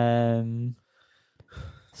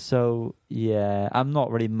 So yeah, I'm not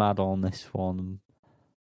really mad on this one,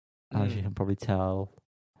 as you can probably tell.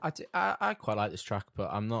 I quite like this track, but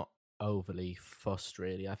I'm not overly fussed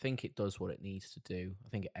really. I think it does what it needs to do. I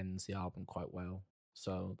think it ends the album quite well.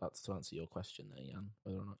 So that's to answer your question there, Jan,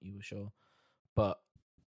 whether or not you were sure. But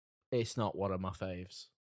it's not one of my faves.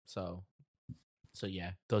 So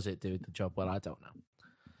yeah, does it do the job well? I don't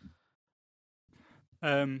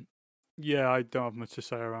know. Yeah, I don't have much to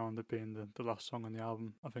say around it being the last song on the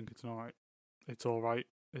album. I think it's alright. It's alright.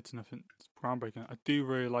 It's nothing groundbreaking. I do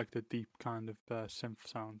really like the deep kind of synth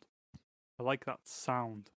sound. I like that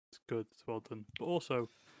sound It's good. It's well done. But also,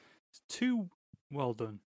 it's too well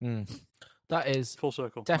done. That is Full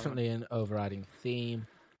circle. definitely an overriding theme.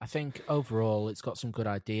 I think overall it's got some good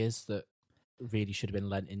ideas that really should have been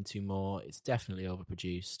lent into more. It's definitely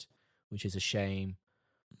overproduced, which is a shame.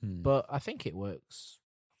 But I think it works.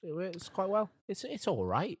 It works quite well. It's all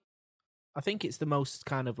right. I think it's the most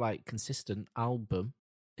kind of like consistent album.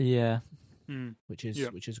 Yeah. Which is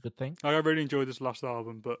a good thing. I really enjoyed this last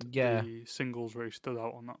album, but Yeah. the singles really stood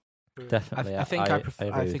out on that. Definitely. I think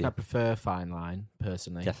I I prefer Fine Line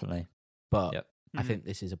personally. Definitely. But I think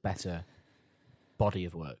this is a better body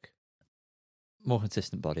of work. More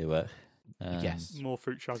consistent body of work. Yes. More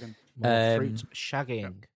fruit shagging. More fruit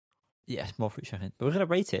shagging. Yes, more fruit shagging. But we're going to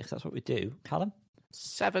rate it 'cause that's what we do. Callum?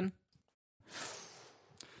 7.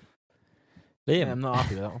 Liam? Yeah, I'm not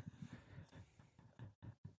happy with that one.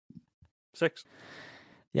 6.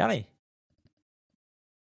 Yanni?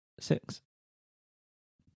 6.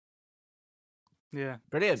 Yeah.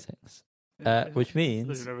 Brilliant. 6. Which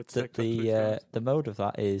means that the mode of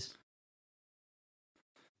that is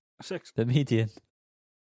 6. the median.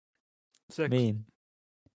 6. Mean.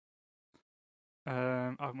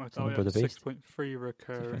 I've worked Son of out Brother Beast. 6.3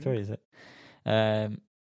 recurring. 6.3, is it?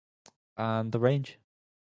 And the range.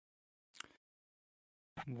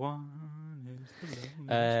 1 is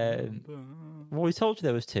the number. Well, we told you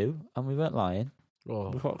there was 2, and we weren't lying. Oh.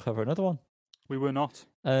 We've got to cover another one. We were not.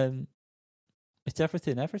 It's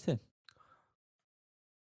everything.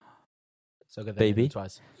 So good. Baby.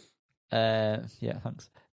 Twice. Yeah, thanks.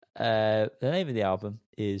 The name of the album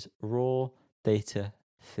is Raw Data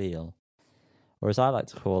Feel, or as I like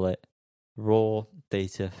to call it, Raw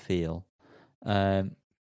Data Feel.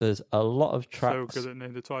 There's a lot of tracks So good at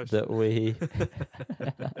named it twice. that we.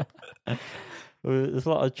 There's a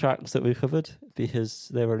lot of tracks that we covered because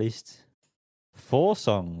they released 4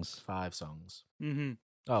 songs. 5 songs. Mm-hmm.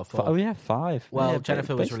 Oh, 4. Oh yeah, 5. Well, Yeah,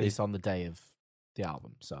 Jennifer was basically. released on the day of the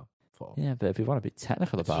album, so 4. Yeah, but if we want to be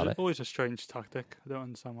technical about it. Always a strange tactic. I don't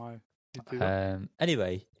understand why you do that.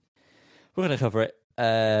 Anyway, we're going to cover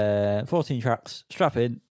it. 14 tracks. Strap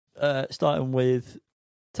in. Starting with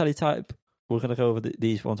Teletype. We're going to go over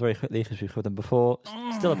these ones very quickly because we've covered them before.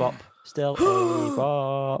 Still a bop. Still a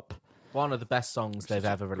bop. One of the best songs they've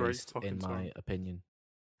ever great released, fucking in my song. opinion.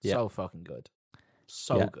 Yeah. So fucking good.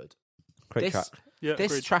 So good. Great track. Yeah,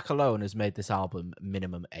 This agreed. track alone has made this album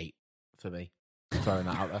minimum 8 for me. Throwing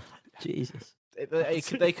that out there. Jesus.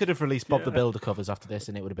 They could have released Bob the Builder covers after this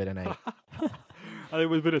and it would have been an 8. I think it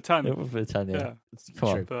was a bit of 10. It would be a 10, yeah. Yeah. It's Come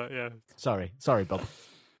on. true. But yeah. Sorry, Bob.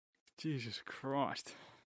 Jesus Christ.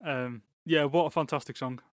 Yeah, what a fantastic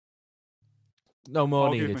song. No more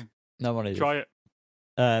Argue with needed. me. No one needed. Try it.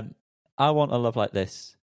 I Want a Love Like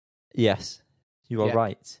This. Yes, you are Yeah.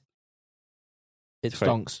 right. It's great.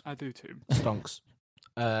 Stonks. I do too. Stonks.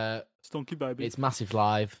 Stonky baby. It's massive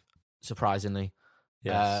live, surprisingly.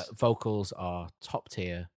 Yes. Vocals are top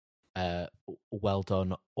tier. Well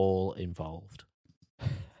done, all involved.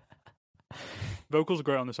 Vocals are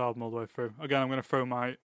great on this album all the way through. Again, I'm going to throw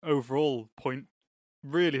my overall point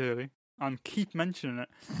really early and keep mentioning it.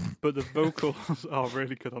 But the vocals are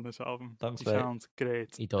really good on this album. Thanks, He mate. sounds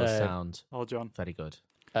great. He does sound Oh, John. very good.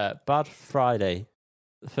 Bad Friday,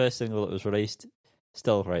 the first single that was released,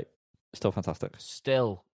 still great. Still fantastic.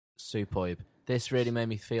 Still superb. This really made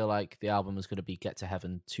me feel like the album was going to be Get to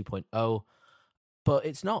Heaven 2.0, but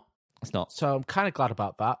it's not. It's not. So I'm kind of glad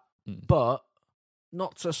about that. But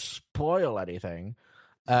not to spoil anything,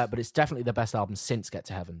 but it's definitely the best album since Get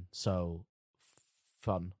to Heaven. So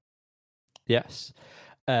fun. Yes.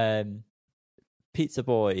 Pizza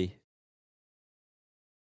Boy.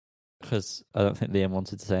 Because I don't think Liam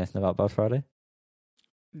wanted to say anything about Bad Friday.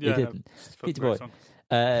 Yeah, He didn't. it's a Pizza great Boy.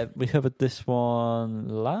 song. We covered this one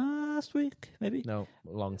last week, maybe? No,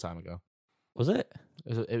 a long time ago. Was it?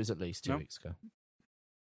 It was at least 2 No. weeks ago.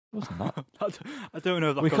 Wasn't that? I don't know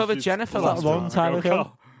if that We covered constitutes Jennifer a last long time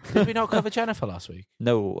ago. Did we not cover Jennifer last week?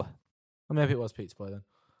 No. Or maybe it was Pizza Boy then.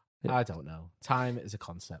 Yeah. I don't know. Time is a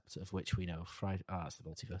concept of which we know. Friday. Ah, it's the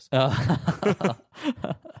multiverse.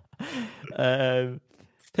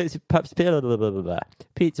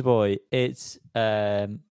 Pizza Boy. It's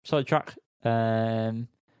solid track.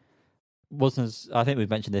 Wasn't as, I think we've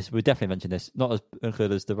mentioned this. We definitely mentioned this. Not as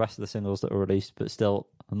good as the rest of the singles that were released, but still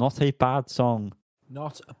not a bad song.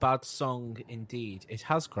 Not a bad song indeed. It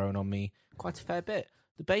has grown on me quite a fair bit.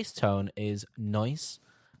 The bass tone is nice,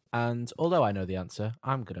 and although I know the answer,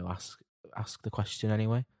 I'm going to ask the question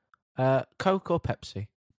anyway. Coke or Pepsi?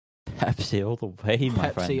 Pepsi all the way,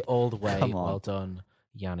 my Pepsi friend. all the way. Come on. Well done,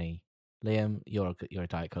 Yanni. Liam, you're a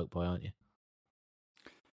Diet Coke boy, aren't you?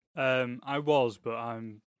 I was, but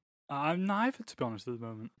I'm neither, to be honest, at the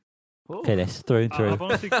moment. Okay, this through and through. I've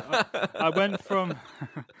honestly, I went from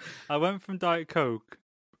I went from Diet Coke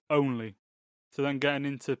only to then getting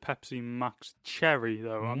into Pepsi Max Cherry.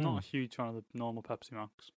 Though I'm not a huge fan of the normal Pepsi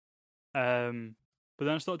Max. But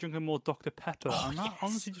then I started drinking more Dr Pepper, and that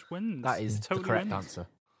honestly just wins. That is totally the correct wins. answer.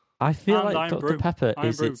 I feel And like Iron Dr Brew. Pepper Iron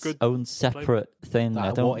is Brew, its good own separate thing.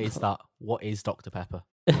 I don't. What is that? What is Dr Pepper?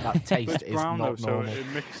 That taste It's is brown not though, normal. so it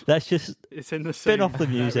mixes. Let's just It's in the spin same off the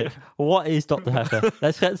music. area. What is Dr Pepper?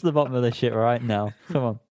 Let's get to the bottom of this shit right now.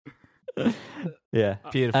 Come on. Yeah,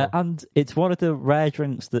 Beautiful. and it's one of the rare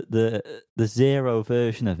drinks that the zero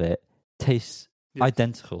version of it tastes Yeah.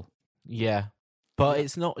 identical. Yeah, but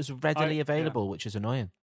it's not as readily yeah. available, which is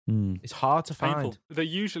annoying. Mm. It's hard to find. Painful. They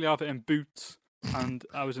usually have it in Boots, and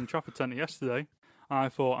I was in Trafford Centre yesterday, and I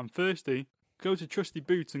thought, I'm thirsty. Go to Trusty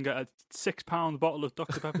Boots and get a £6 bottle of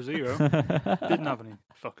Dr Pepper Zero. Didn't have any,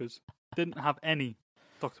 fuckers. Didn't have any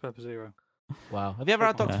Dr Pepper Zero. Wow. Have you ever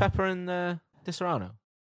had Dr Yeah. Pepper and Disaronno?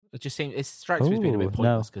 It strikes me as being a bit Ooh,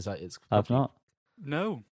 pointless no. because it's. I've probably- not.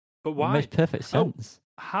 No, but It why? makes perfect sense.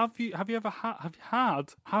 Have you ever have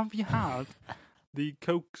you had the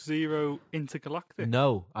Coke Zero Intergalactic?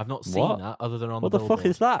 No, I've not seen What? that other than on What the the fuck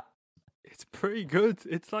is that? It's pretty good.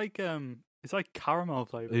 It's like caramel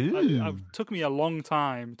flavor. Ooh. It took me a long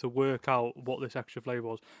time to work out what this extra flavor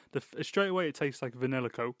was. Straight away, it tastes like vanilla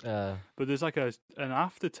Coke, billboard. but there's like an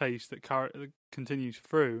aftertaste that continues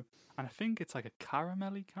through, and I think it's like a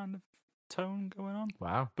caramelly kind of tone going on.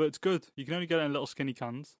 Wow. But it's good. You can only get it in little skinny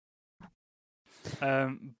cans.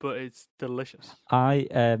 But it's delicious. I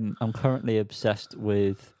am currently obsessed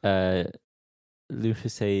with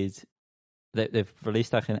Lucasade. They've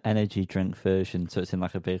released like an energy drink version, so it's in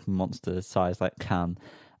like a big monster size like can,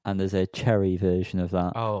 and there's a cherry version of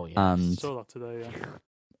that. Oh yeah. And Saw that today. Yeah.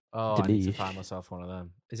 Oh, I need to Delish. find myself one of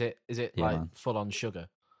them. Is it Yeah, like man. full on sugar?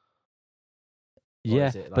 Or yeah,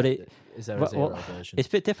 is it but like is there a well, zero well, version? it's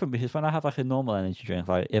a bit different because when I have like a normal energy drink,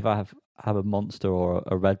 like if I have a Monster or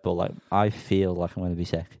a Red Bull, like I feel like I'm going to be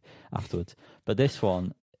sick afterwards. But this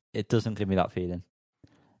one, it doesn't give me that feeling.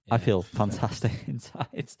 I Yeah. feel fantastic inside,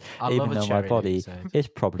 I even love a though my cherry body Lucozade. is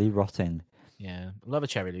probably rotting. Yeah, I love a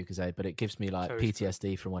cherry Lucozade, but it gives me like Cherry's good.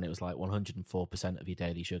 PTSD from when it was like 104% of your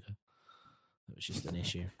daily sugar. It was just an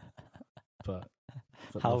issue. But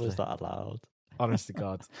How lovely. was that allowed? Honest to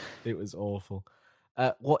God, it was awful.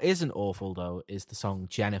 What isn't awful though is the song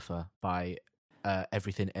Jennifer by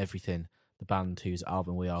Everything Everything, the band whose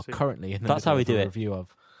album we are See, currently in the that's how middle we of a do it. review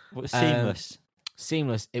of. Seamless.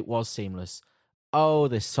 Seamless. It was seamless. Oh,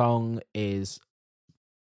 this song is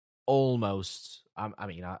almost. I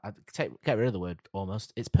mean, I get rid of the word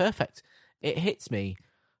almost. It's perfect. It hits me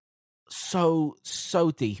so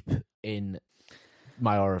deep in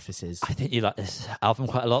my orifices. I think you like this album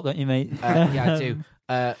quite a lot, don't you, mate? Yeah, I do.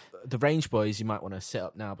 The Range Boys, you might want to sit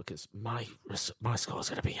up now because my score's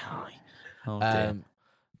going to be high. Oh, dear.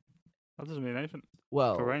 That doesn't mean anything.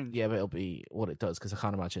 Well, For Range. yeah, but it'll be what it does because I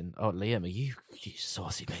can't imagine. Oh, Liam, are you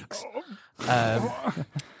saucy minx?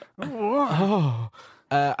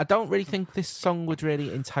 I don't really think this song would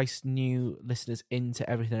really entice new listeners into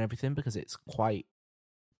Everything because it's quite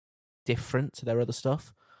different to their other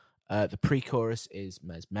stuff. The pre-chorus is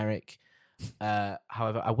mesmeric.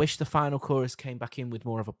 However, I wish the final chorus came back in with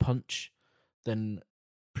more of a punch than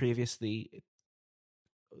previously,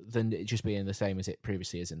 than it just being the same as it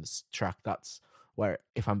previously is in this track. That's where,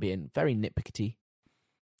 if I'm being very nitpicky,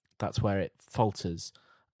 that's where it falters.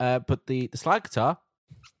 But the slide guitar,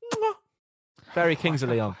 very Kings of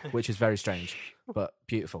Leon, which is very strange, but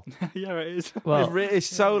beautiful. Yeah, it is. Well, It's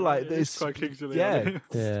so Yeah, like it is this. quite Kings of Leon.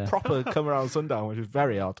 Yeah, Yeah. proper come around sundown, which is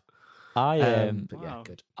very odd. I But yeah, Wow.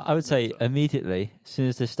 good. I would say immediately, as soon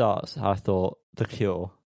as this starts, I thought The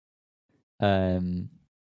Cure.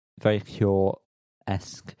 Very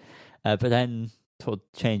Cure-esque. But then sort of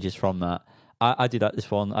changes from that. I do like this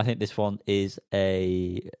one. I think this one is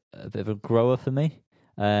a bit of a grower for me.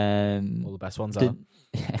 All the best ones are.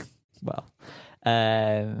 Yeah, well,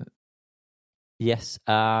 yes,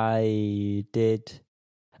 I did.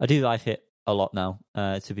 I do like it a lot now.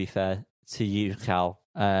 To be fair to you, Cal,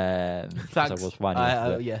 'cause I Thanks. was whining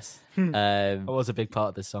after it. Yes, I was a big part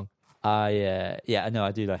of this song. I know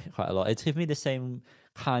I do like it quite a lot. It's given me the same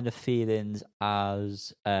kind of feelings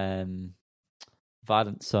as Violent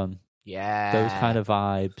Sun. Yeah, Those kind of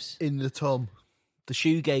vibes. in the Tom, the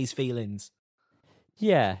shoegaze feelings.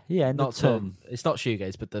 Yeah, in Not the tongue. Tom. It's not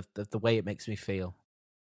shoegaze, but the way it makes me feel.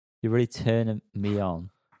 You're really turning me on.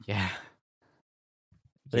 Yeah,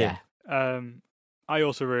 Brilliant. yeah. I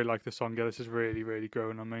also really like this song. Yeah, this is really, really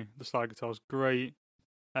growing on me. The slide guitar's great.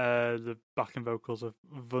 The backing vocals are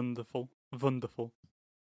wonderful,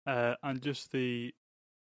 and just the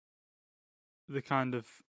the kind of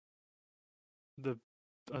the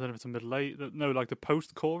I don't know if it's a middle eight. No, like the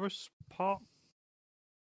post-chorus part,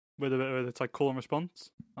 where it's like call and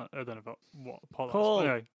response. I don't know about what part Call. that's.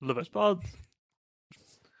 Anyway, love it. Response.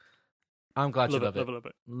 I'm glad Love you it. love it. Love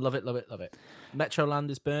it. Love it, love it, love it. Metroland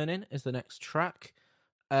is Burning is the next track.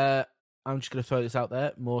 I'm just going to throw this out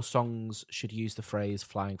there. More songs should use the phrase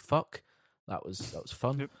 "flying fuck." That was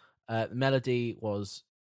fun. Yep. The melody was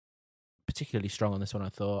particularly strong on this one, I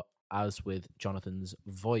thought, as with Jonathan's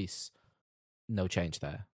voice. No change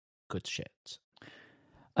there. Good shit.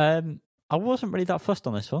 I wasn't really that fussed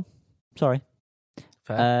on this one. Sorry.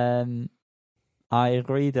 Fair. I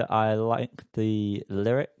agree that I like the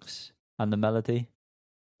lyrics and the melody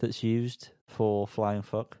that's used for Flying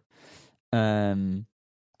Fuck. But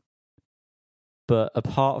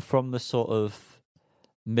apart from the sort of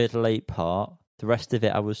middle eight part, the rest of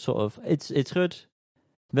it I was sort of it's good.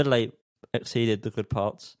 Middle eight exceeded the good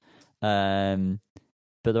parts.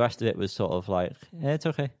 But the rest of it was sort of like, yeah, it's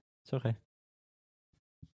okay. It's okay.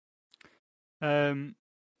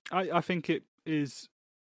 I think it is.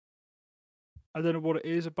 I don't know what it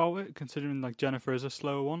is about it, considering like Jennifer is a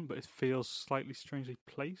slower one, but it feels slightly strangely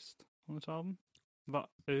placed on this album that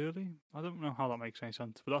early. I don't know how that makes any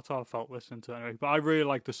sense, but that's how I felt listening to it anyway. But I really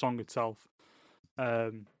like the song itself.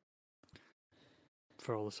 For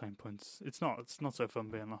all the same points, it's not so fun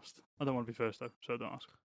being last. I don't want to be first though, so don't ask.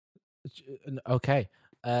 Okay.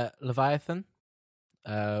 Leviathan,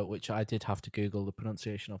 which I did have to Google the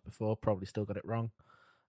pronunciation of before. Probably still got it wrong.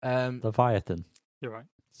 Leviathan. You're right.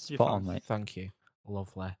 Spot on, mate. Thank you.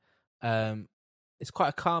 Lovely. It's quite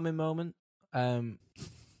a calming moment,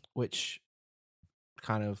 which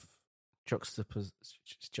kind of juxtaposes.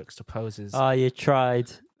 Oh, you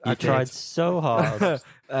tried. I You tried did. so hard.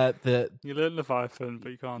 You learn Leviathan,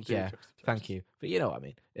 but you can't do Yeah, thank you. But you know what I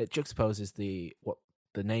mean. It juxtaposes what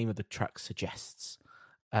the name of the track suggests.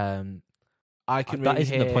 I can That really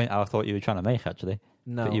isn't hear... the point I thought you were trying to make, actually.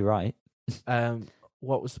 No. But you're right.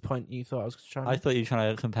 What was the point you thought I was trying to I thought you were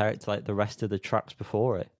trying to compare it to like the rest of the tracks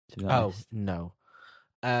before it, to be Oh, honest. no.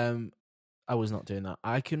 I was not doing that.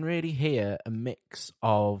 I can really hear a mix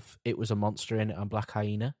of It Was a Monster in It and Black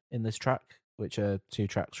Hyena in this track, which are two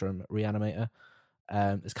tracks from Reanimator.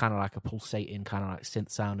 It's kind of like a pulsating, kind of like synth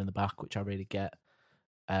sound in the back, which I really get,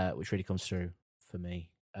 which really comes through for me.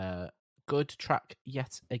 Good track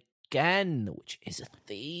yet again, which is a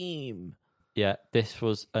theme. Yeah, this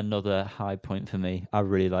was another high point for me. I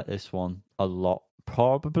really like this one a lot.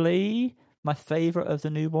 Probably my favourite of the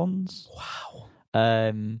new ones. Wow.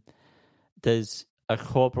 There's a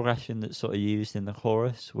chord progression that's sort of used in the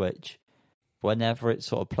chorus, which whenever it's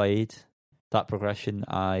sort of played, that progression,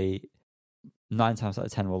 I 9 times out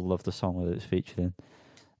of 10 will love the song that it's featured in.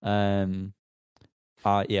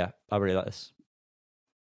 Yeah, I really like this.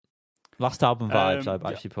 Last album vibes I've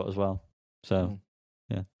actually put as well. So,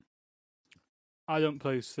 yeah. I don't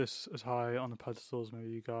place this as high on the pedestal as maybe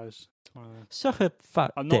you guys. Suck a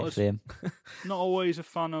fat dick, Liam. Not always a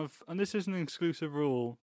fan of, and this isn't an exclusive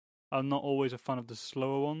rule, I'm not always a fan of the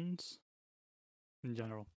slower ones in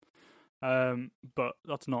general. But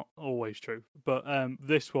that's not always true. But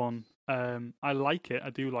this one, I like it.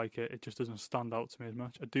 I do like it. It just doesn't stand out to me as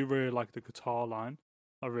much. I do really like the guitar line.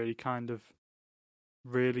 I really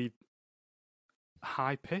really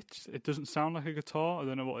high pitched. It doesn't sound like a guitar. I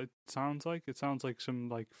don't know what it sounds like. It sounds like some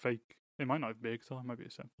like fake. It might not be a guitar. It might be a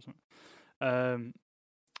synth or something.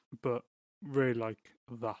 But really like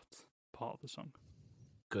that part of the song.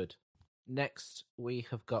 Good. Next, we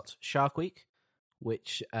have got Shark Week,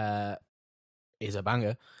 which is a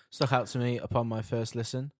banger. Stuck out to me upon my first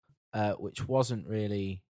listen, which wasn't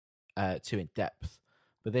really too in depth,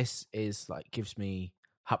 but this is like gives me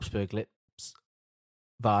Habsburg Lips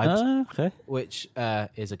vibes, Okay. which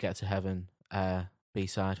is a Get to Heaven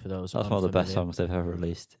B-side for those. That's one of the best songs they've ever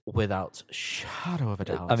released, without shadow of a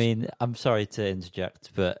doubt. I mean, I'm sorry to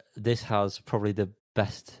interject, but this has probably the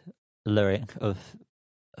best lyric of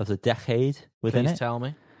the decade within Please it. tell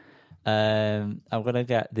me. I'm gonna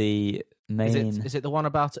get the main. Is it the one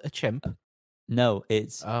about a chimp? No,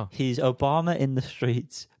 it's he's Obama in the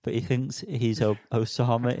streets, but he thinks he's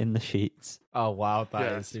Osama in the sheets. Oh wow,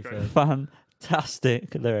 that is super.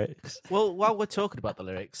 Fantastic lyrics. Well, while we're talking about the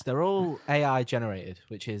lyrics, they're all AI generated,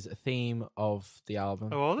 which is a theme of the album.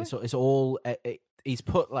 Oh, are they? It's all he's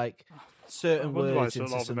put like certain words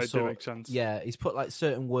into some sort. Make sense. Yeah, he's put like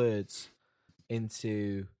certain words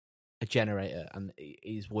into a generator, and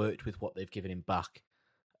he's worked with what they've given him back,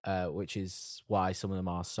 which is why some of them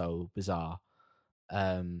are so bizarre.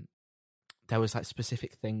 There was like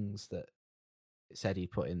specific things that it said he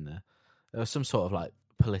put in there. There was some sort of like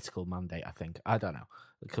political mandate. I think, I don't know,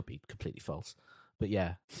 it could be completely false, but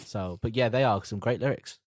yeah. They are some great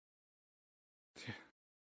lyrics.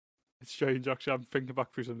 It's strange, actually. I'm thinking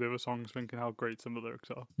back through some of the other songs, thinking how great some of the lyrics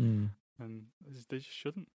are, and they just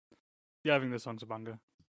shouldn't. Yeah, I think this song's a banger.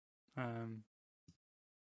 I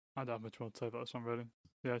don't have much more to say about the song, really.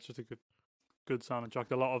 Yeah, it's just a good sounding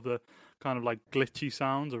track. A lot of the kind of like glitchy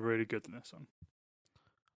sounds are really good in this song.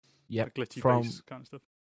 Yeah, like glitchy bass kind of stuff.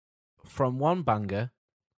 From one banger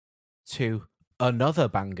to another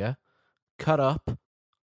banger, Cut Up.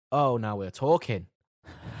 Oh, now we're talking.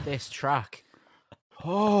 This track.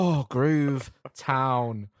 Oh, Groove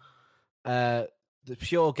Town. The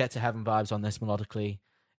pure Get to Heaven vibes on this melodically.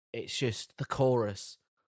 It's just the chorus.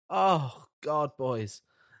 Oh, God, boys.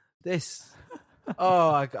 This.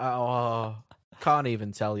 I can't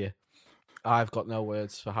even tell you. I've got no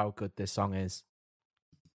words for how good this song is.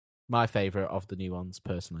 My favourite of the new ones,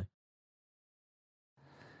 personally.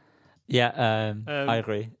 Yeah, I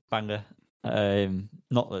agree. Banger.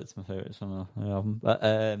 Not that it's my favourite song on the album, but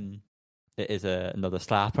it is another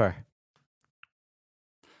slapper.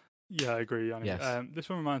 Yeah, I agree, Yanni. Yes. This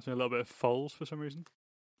one reminds me a little bit of Foals for some reason.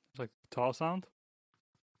 It's like guitar sound.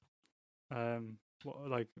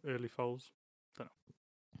 Like early Foals. Don't know.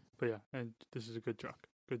 But yeah, and this is a good track.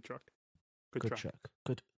 Good track.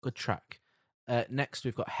 Good track. Next,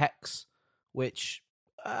 we've got Hex, which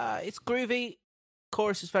it's groovy.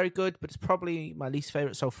 Chorus is very good, but it's probably my least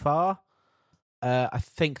favourite so far. I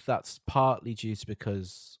think that's partly due to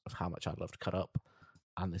because of how much I'd love to Cut Up,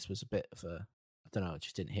 and this was a bit of a, I don't know, it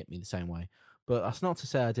just didn't hit me the same way. But that's not to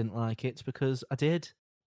say I didn't like it, because I did.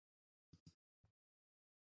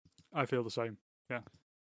 I feel the same. Yeah.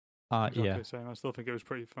 Exactly the same. I still think it was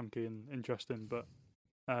pretty funky and interesting, but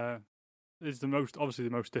it's the most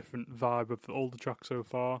different vibe of all the tracks so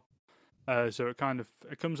far. So it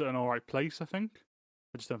comes at an alright place, I think.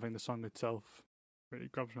 I just don't think the song itself really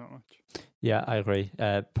grabs me that much. Yeah, I agree.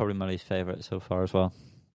 Probably my least favourite so far as well.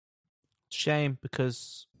 Shame,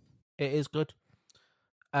 because it is good.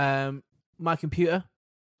 My computer.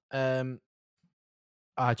 I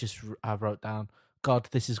wrote down, God,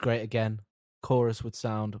 this is great again. Chorus would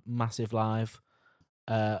sound massive live.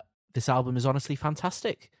 This album is honestly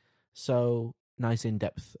fantastic. So nice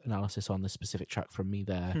in-depth analysis on this specific track from me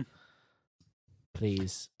there.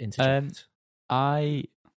 Please interject.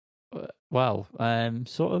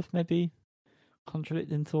 Sort of maybe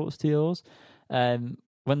contradicting thoughts to yours. When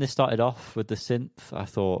they started off with the synth, I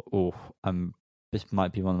thought, this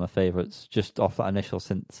might be one of my favourites. Just off that initial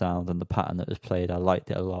synth sound and the pattern that was played, I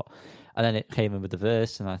liked it a lot. And then it came in with the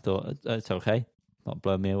verse, and I thought, it's okay. Not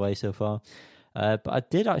blown me away so far. But I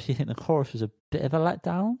did actually think the chorus was a bit of a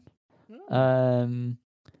letdown. I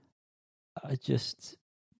just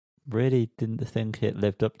really didn't think it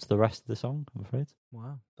lived up to the rest of the song, I'm afraid.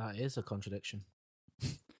 Wow, that is a contradiction.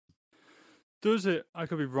 Does it? I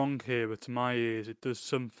could be wrong here, but to my ears, it does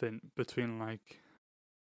something between like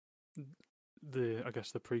the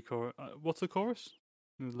pre-chorus. What's the chorus?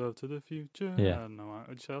 Love to the future. Yeah. I don't know.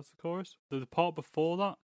 I'd say that's the chorus. The part before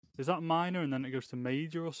that, is that minor and then it goes to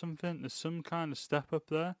major or something? There's some kind of step up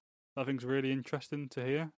there that I think is really interesting to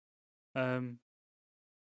hear.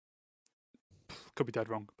 Could be dead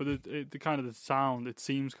wrong, but the kind of the sound, it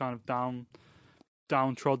seems kind of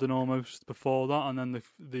downtrodden almost before that, and then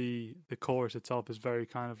the chorus itself is very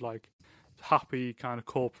kind of like happy kind of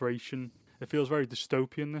corporation. It feels very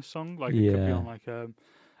dystopian, this song, like it could be on like a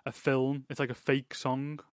film. It's like a fake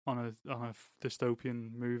song on a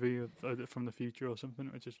dystopian movie from the future or something,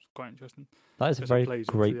 which is quite interesting. That is a very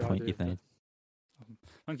great point you've made.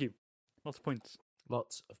 Thank you. Lots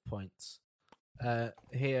of points.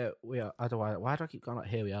 Here we are. Why do I keep going like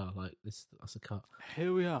here we are? Like this, that's a cut.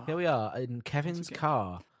 Here we are in Kevin's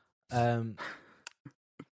car. Speak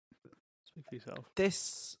for yourself.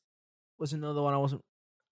 This was another one I wasn't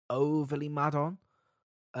overly mad on,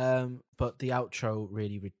 but the outro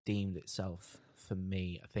really redeemed itself for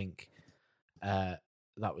me. I think that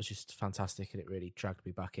was just fantastic, and it really dragged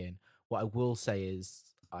me back in. What I will say is,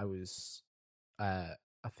 I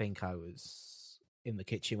think I was in the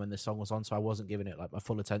kitchen when this song was on, so I wasn't giving it like my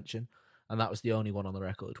full attention, and that was the only one on the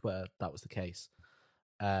record where that was the case.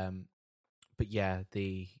 But yeah,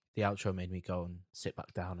 the outro made me go and sit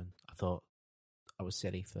back down, and I thought I was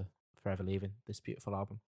silly for forever leaving this beautiful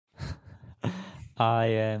album.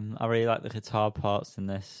 I really like the guitar parts in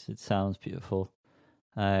this. It sounds beautiful.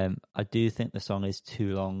 I do think the song is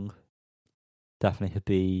too long. Definitely could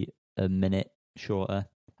be a minute shorter,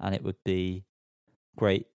 and it would be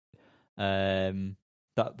great.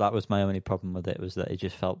 That was my only problem with it, was that it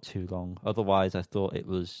just felt too long. Otherwise, I thought it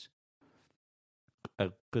was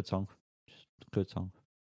a good song. Just a good song.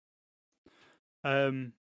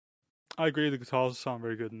 I agree. The guitars sound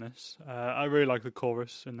very good in this. I really like the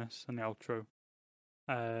chorus in this and the outro.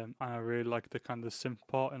 And I really like the kind of synth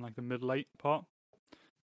part and like the middle eight part.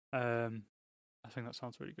 I think that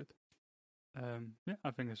sounds really good. Yeah,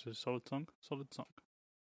 I think it's a solid song. Solid song.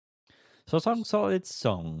 Solid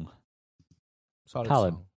song. Solid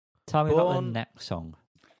Callum, song. tell me about the Born- next song.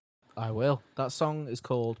 I will. That song is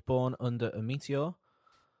called Born Under a Meteor.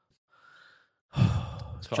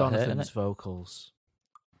 got a hit, Jonathan's innit? vocals.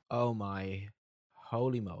 Oh my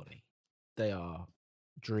holy moly. They are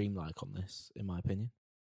dreamlike on this, in my opinion.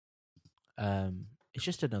 It's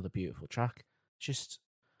just another beautiful track. Just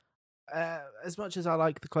as much as I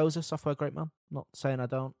like the closer, Software Great Man, not saying I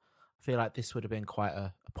don't, I feel like this would have been quite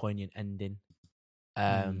a poignant ending.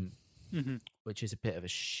 Which is a bit of a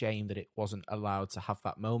shame that it wasn't allowed to have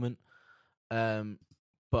that moment.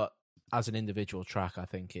 But as an individual track, I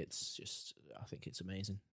think it's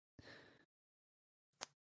amazing.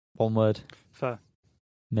 One word. Fair.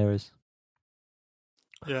 Mirrors.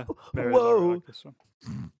 Yeah. Mirrors, I really like this one.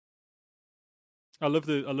 I love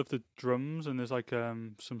the drums, and there's like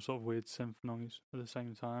some sort of weird synth noise at the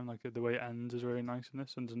same time. Like the way it ends is really nice in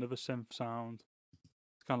this, and there's another synth sound.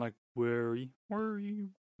 It's kind of like worry.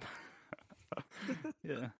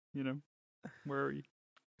 Yeah, worry.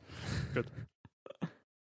 Good.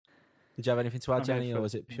 Did you have anything to add, I'm Jenny, here or for-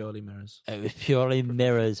 was it purely Mirrors? It was purely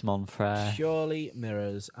Mirrors, mon frere. Purely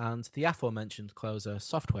Mirrors, and the aforementioned closer,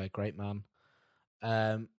 Software Great Man.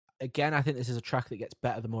 Again, I think this is a track that gets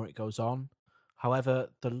better the more it goes on. However,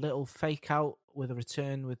 the little fake out with a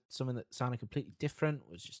return with something that sounded completely different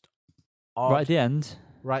was just odd. Right at the end.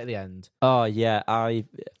 Right at the end. Oh, yeah, I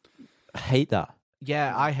hate that.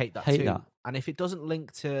 Yeah, I hate that Hate too. that. And if it doesn't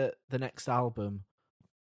link to the next album,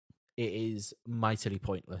 it is mightily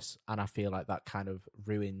pointless. And I feel like that kind of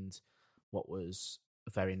ruined what was a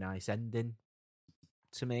very nice ending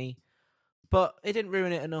to me. But it didn't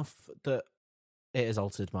ruin it enough that it has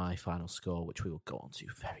altered my final score, which we will go on to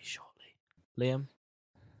very shortly. Liam?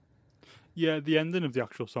 Yeah, the ending of the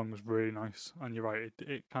actual song was really nice, and you're right.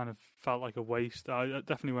 It kind of felt like a waste. I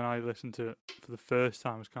definitely, when I listened to it for the first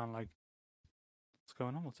time, I was kind of like, "What's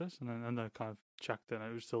going on? What's this?" And then I kind of checked it, and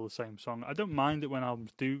it was still the same song. I don't mind it when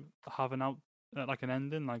albums do have an like an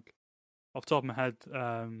ending. Like off the top of my head,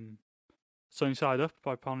 "Sunny Side Up"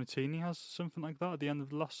 by Paul Nutini has something like that at the end of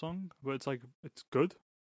the last song, but it's like it's good,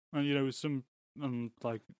 and some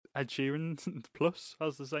like Ed Sheeran Plus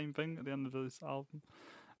has the same thing at the end of this album.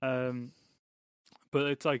 But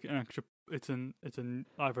it's like an extra. It's an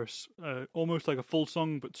either almost like a full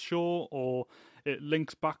song but short, or it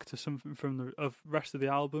links back to something from the rest of the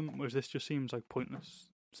album. Whereas this just seems like pointless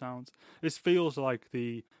sounds. This feels like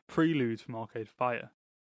the prelude from Arcade Fire.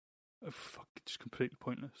 Just completely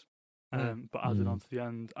pointless. But added on to the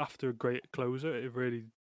end after a great closer, it really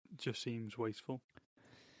just seems wasteful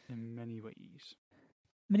in many ways.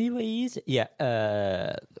 Many ways?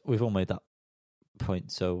 Yeah, we've all made that point,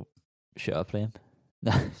 so shut up, Liam.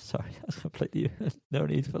 No, sorry, I was completely no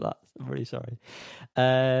need for that. I'm really sorry.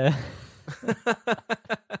 We're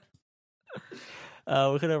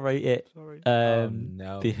gonna rate it. Sorry.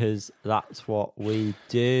 No. Because that's what we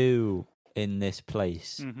do in this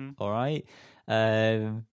place. All right.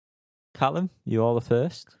 Callum, you are the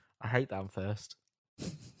first. I hate that I'm first.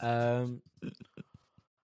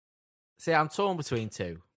 See, I'm torn between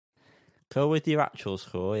two. Go with your actual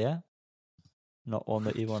score, yeah? Not one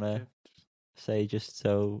that you want to say just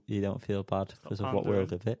so you don't feel bad because of what we'll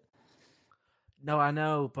give it. No, I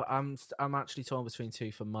know, but I'm actually torn between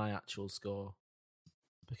two for my actual score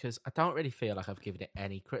because I don't really feel like I've given it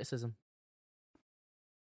any criticism.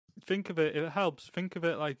 Think of it, if it helps, think of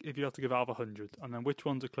it like if you have to give it out of 100, and then which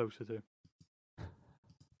one's it closer to?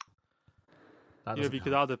 If you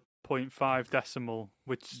could add a 0.5 decimal,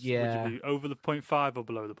 which would you be, over the 0.5 or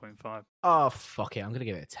below the 0.5? Oh, fuck it. I'm going to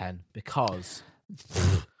give it a 10 because...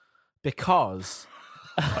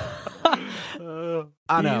 I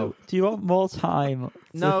know. Do you want more time?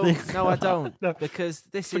 No, I don't. No. Because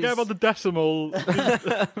Forget about the decimal.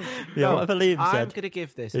 Yeah, whatever Liam said. I'm going to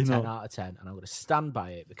give this a 10 out of 10, and I'm going to stand by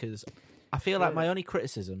it because I feel like my only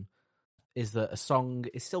criticism is that a song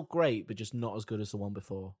is still great, but just not as good as the one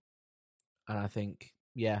before. And I think,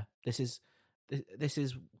 yeah, this is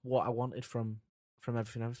what I wanted from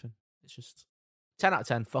everything. It's just 10 out of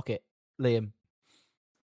 10. Fuck it, Liam.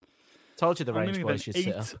 Told you the range boys should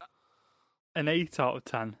sit up. An 8 out of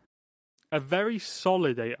 10. A very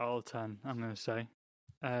solid 8 out of 10, I'm going to say.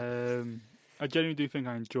 I genuinely do think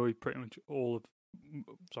I enjoy pretty much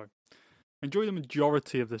I enjoy the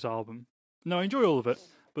majority of this album. No, I enjoy all of it,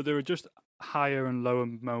 but there are just higher and lower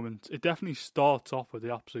moments. It definitely starts off with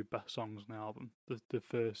the absolute best songs on the album. The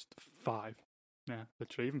first 5. Yeah,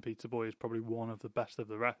 literally. Even Pizza Boy is probably one of the best of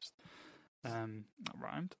the rest. That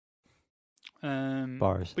rhymed.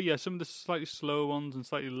 Bars. But yeah, some of the slightly slower ones and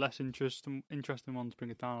slightly less interesting ones bring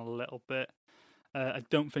it down a little bit. I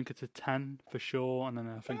don't think it's a 10 for sure, and then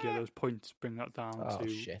I think those points bring that down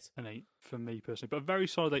to an 8 for me personally. But a very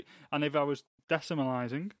solid 8. And if I was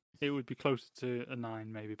decimalising, it would be closer to a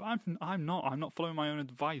 9 maybe. But I'm not. I'm not following my own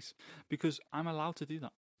advice because I'm allowed to do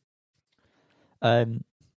that.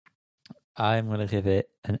 I'm going to give it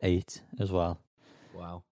an 8 as well.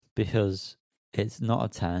 Wow. Because it's not a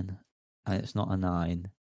 10 and it's not a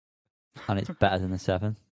 9 and it's better than a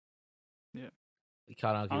 7. Yeah. You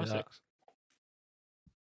can't argue with that. 6.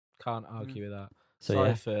 Can't argue with that. So Sorry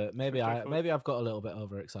yeah. for maybe I've got a little bit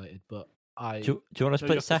overexcited, but Do you want to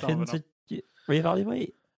split second to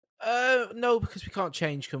reevaluate? No, because we can't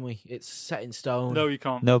change, can we? It's set in stone. No, you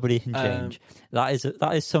can't. Nobody can change. That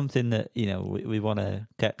is something that we want to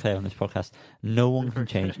get clear on this podcast. No one can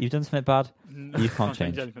change. You've done something bad, you can't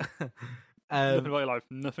change. Anything. Nothing about your life.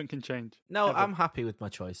 Nothing can change. No, ever. I'm happy with my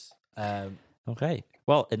choice. Okay.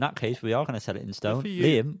 Well, in that case, we are going to set it in stone. for you.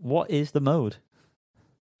 Liam, what is the mode?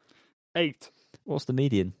 8. What's the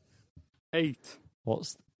median? 8.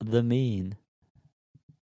 What's the mean?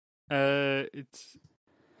 It's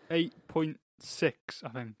 8.6, I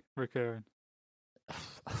think, recurring.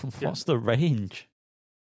 What's the range?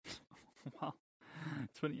 Wow.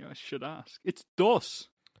 It's when you should ask. It's DOS.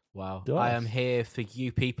 Wow. DOS. I am here for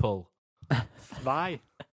you people. Bye.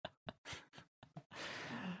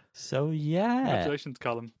 So, yeah. Congratulations,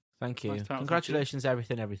 Callum. Thank you. Nice to Congratulations,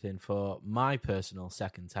 everything for my personal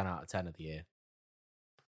second 10 out of 10 of the year.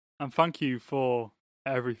 And thank you for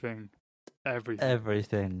everything.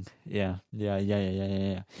 Everything. Yeah.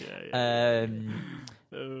 Yeah.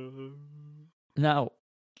 Now,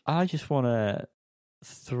 I just want to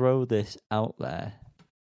throw this out there.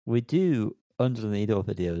 We do Under the Needle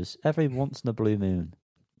videos every once in a blue moon.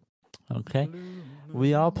 Okay?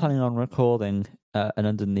 We are planning on recording an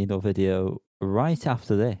Under the Needle video right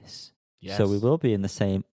after this. Yes. So we will be in the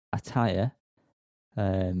same attire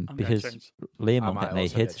because Liam won't get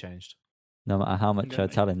naked. Changed. No matter how much I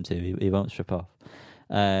tell him to, he won't strip off.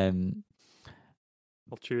 I'll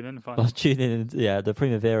tune in and find I'll out. tune in. Yeah, the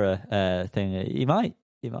Primavera thing. He might.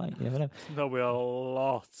 You never know. There'll be a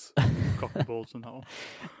lot of cocky balls in that one.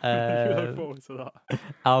 You look forward to that.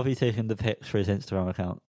 I'll be taking the pics for his Instagram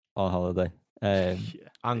account on holiday.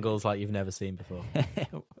 Angles like you've never seen before.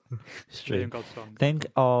 It's true. Liam Godson. Think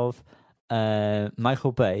of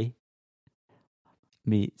Michael Bay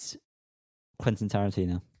meets Quentin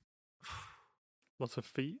Tarantino. Lots of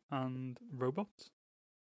feet and robots.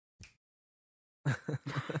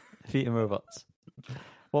 Feet and robots.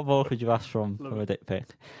 What more could you ask from a dick pic?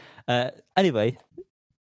 Anyway,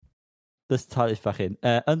 let's tie this back in.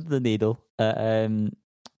 Under the Needle. We're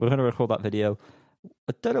going to record that video.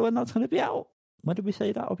 I don't know when that's going to be out. When did we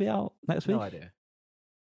say that will be out? Next week? No idea.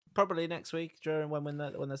 Probably next week during when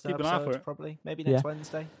there's no Keep an eye for episode. it. Probably maybe next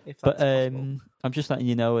Wednesday if that's But possible. I'm just letting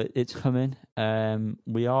you know it's coming.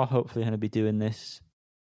 We are hopefully going to be doing this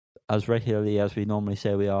as regularly as we normally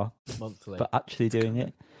say we are, Monthly. but actually doing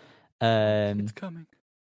it. It's coming.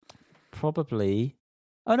 Probably.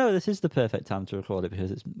 Oh no, this is the perfect time to record it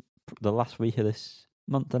because it's the last week of this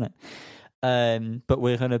month, isn't it? But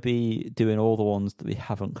we're going to be doing all the ones that we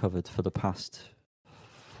haven't covered for the past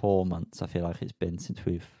 4 months. I feel like it's been since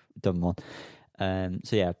we've done one.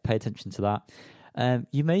 So yeah, pay attention to that.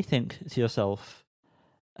 You may think to yourself,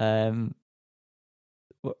 I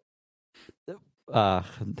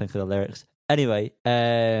couldn't think of the lyrics. Anyway,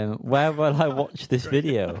 where will I watch this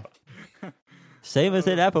video? Same as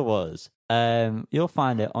it ever was. You'll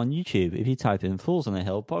find it on YouTube if you type in Fools on the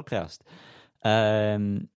Hill podcast.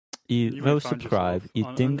 You go subscribe,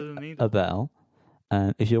 you ding a bell.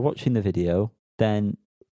 If you're watching the video, then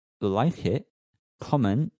like it,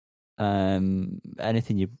 comment,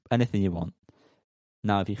 anything you want.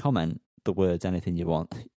 Now, if you comment the words anything you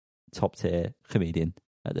want, top tier comedian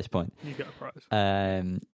at this point. You get a prize.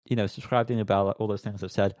 Subscribe, ding a bell, all those things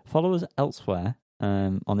I've said. Follow us elsewhere.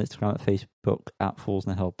 On Instagram, at Facebook, at Fools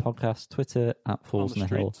on the Hill Podcast, Twitter, at Fools on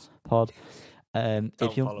the Hill Pod.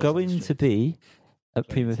 If you're going to be at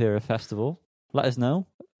Primavera Festival, let us know.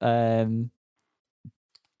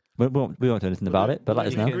 We won't do anything about it, but let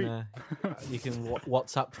us know. You can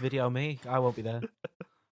WhatsApp video me. I won't be there.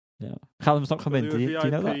 Yeah. Callum's not coming. Do you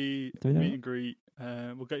know that? Meet and greet.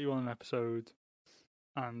 We'll get you on an episode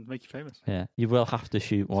and make you famous. Yeah, you will have to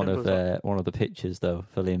shoot one of the pictures though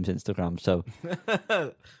for Liam's Instagram. So,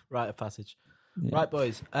 Rite of passage. Yeah. Right,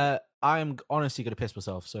 boys. I'm honestly going to piss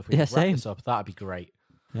myself. So if we Yeah, wrap same. this up, that'd be great.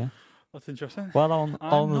 Yeah. That's interesting. Well, on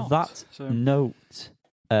not, that so- note,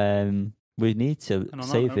 we need to And on that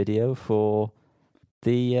save note- video for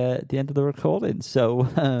the end of the recording. So,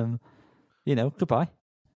 goodbye.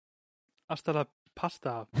 Hasta la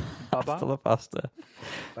pasta. Hasta Bye-bye. la pasta.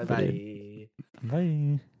 Bye Brilliant. bye.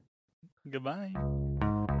 Bye.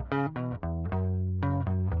 Goodbye.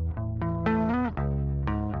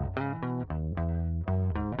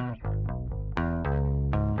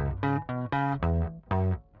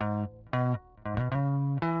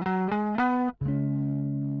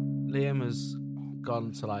 Liam has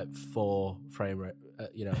gone to like 4 frame rate,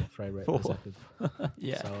 frame rate per 4. second.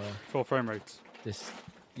 Yeah. So 4 frame rates. this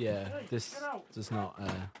does not.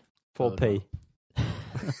 4p.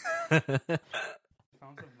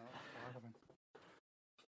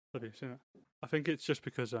 Have you seen it? I think it's just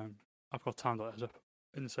because I've got time.ls up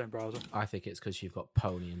in the same browser. I think it's because you've got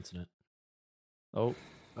pony internet. Oh.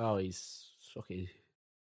 Oh, he's fucking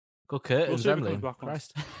good curtains, see if it Emily. comes back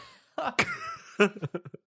once. Christ.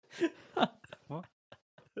 What?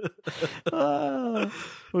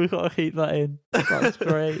 We've got to keep that in. That's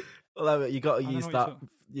great. Well, you got to I don't use know what that.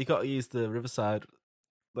 you're You got to use the Riverside,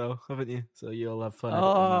 though, haven't you? So you'll have fun.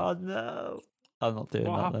 Oh, no. I'm not doing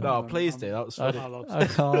What that happened? then. No, please do. That was funny. I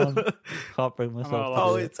can't bring myself not to allowed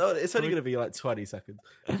Oh, do it. it's only going to be like 20 seconds.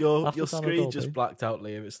 Your After San screen Adolfo. just blacked out,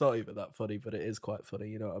 Liam. It's not even that funny, but it is quite funny.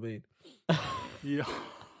 You know what I mean? Yeah.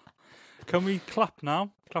 Can we clap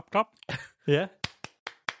now? Clap, clap. Yeah.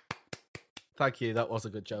 Thank you. That was a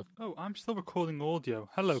good joke. Oh, I'm still recording audio.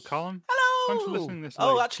 Hello, Colin. Hello. Thanks for listening this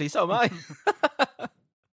Oh, late. actually, so am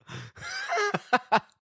I.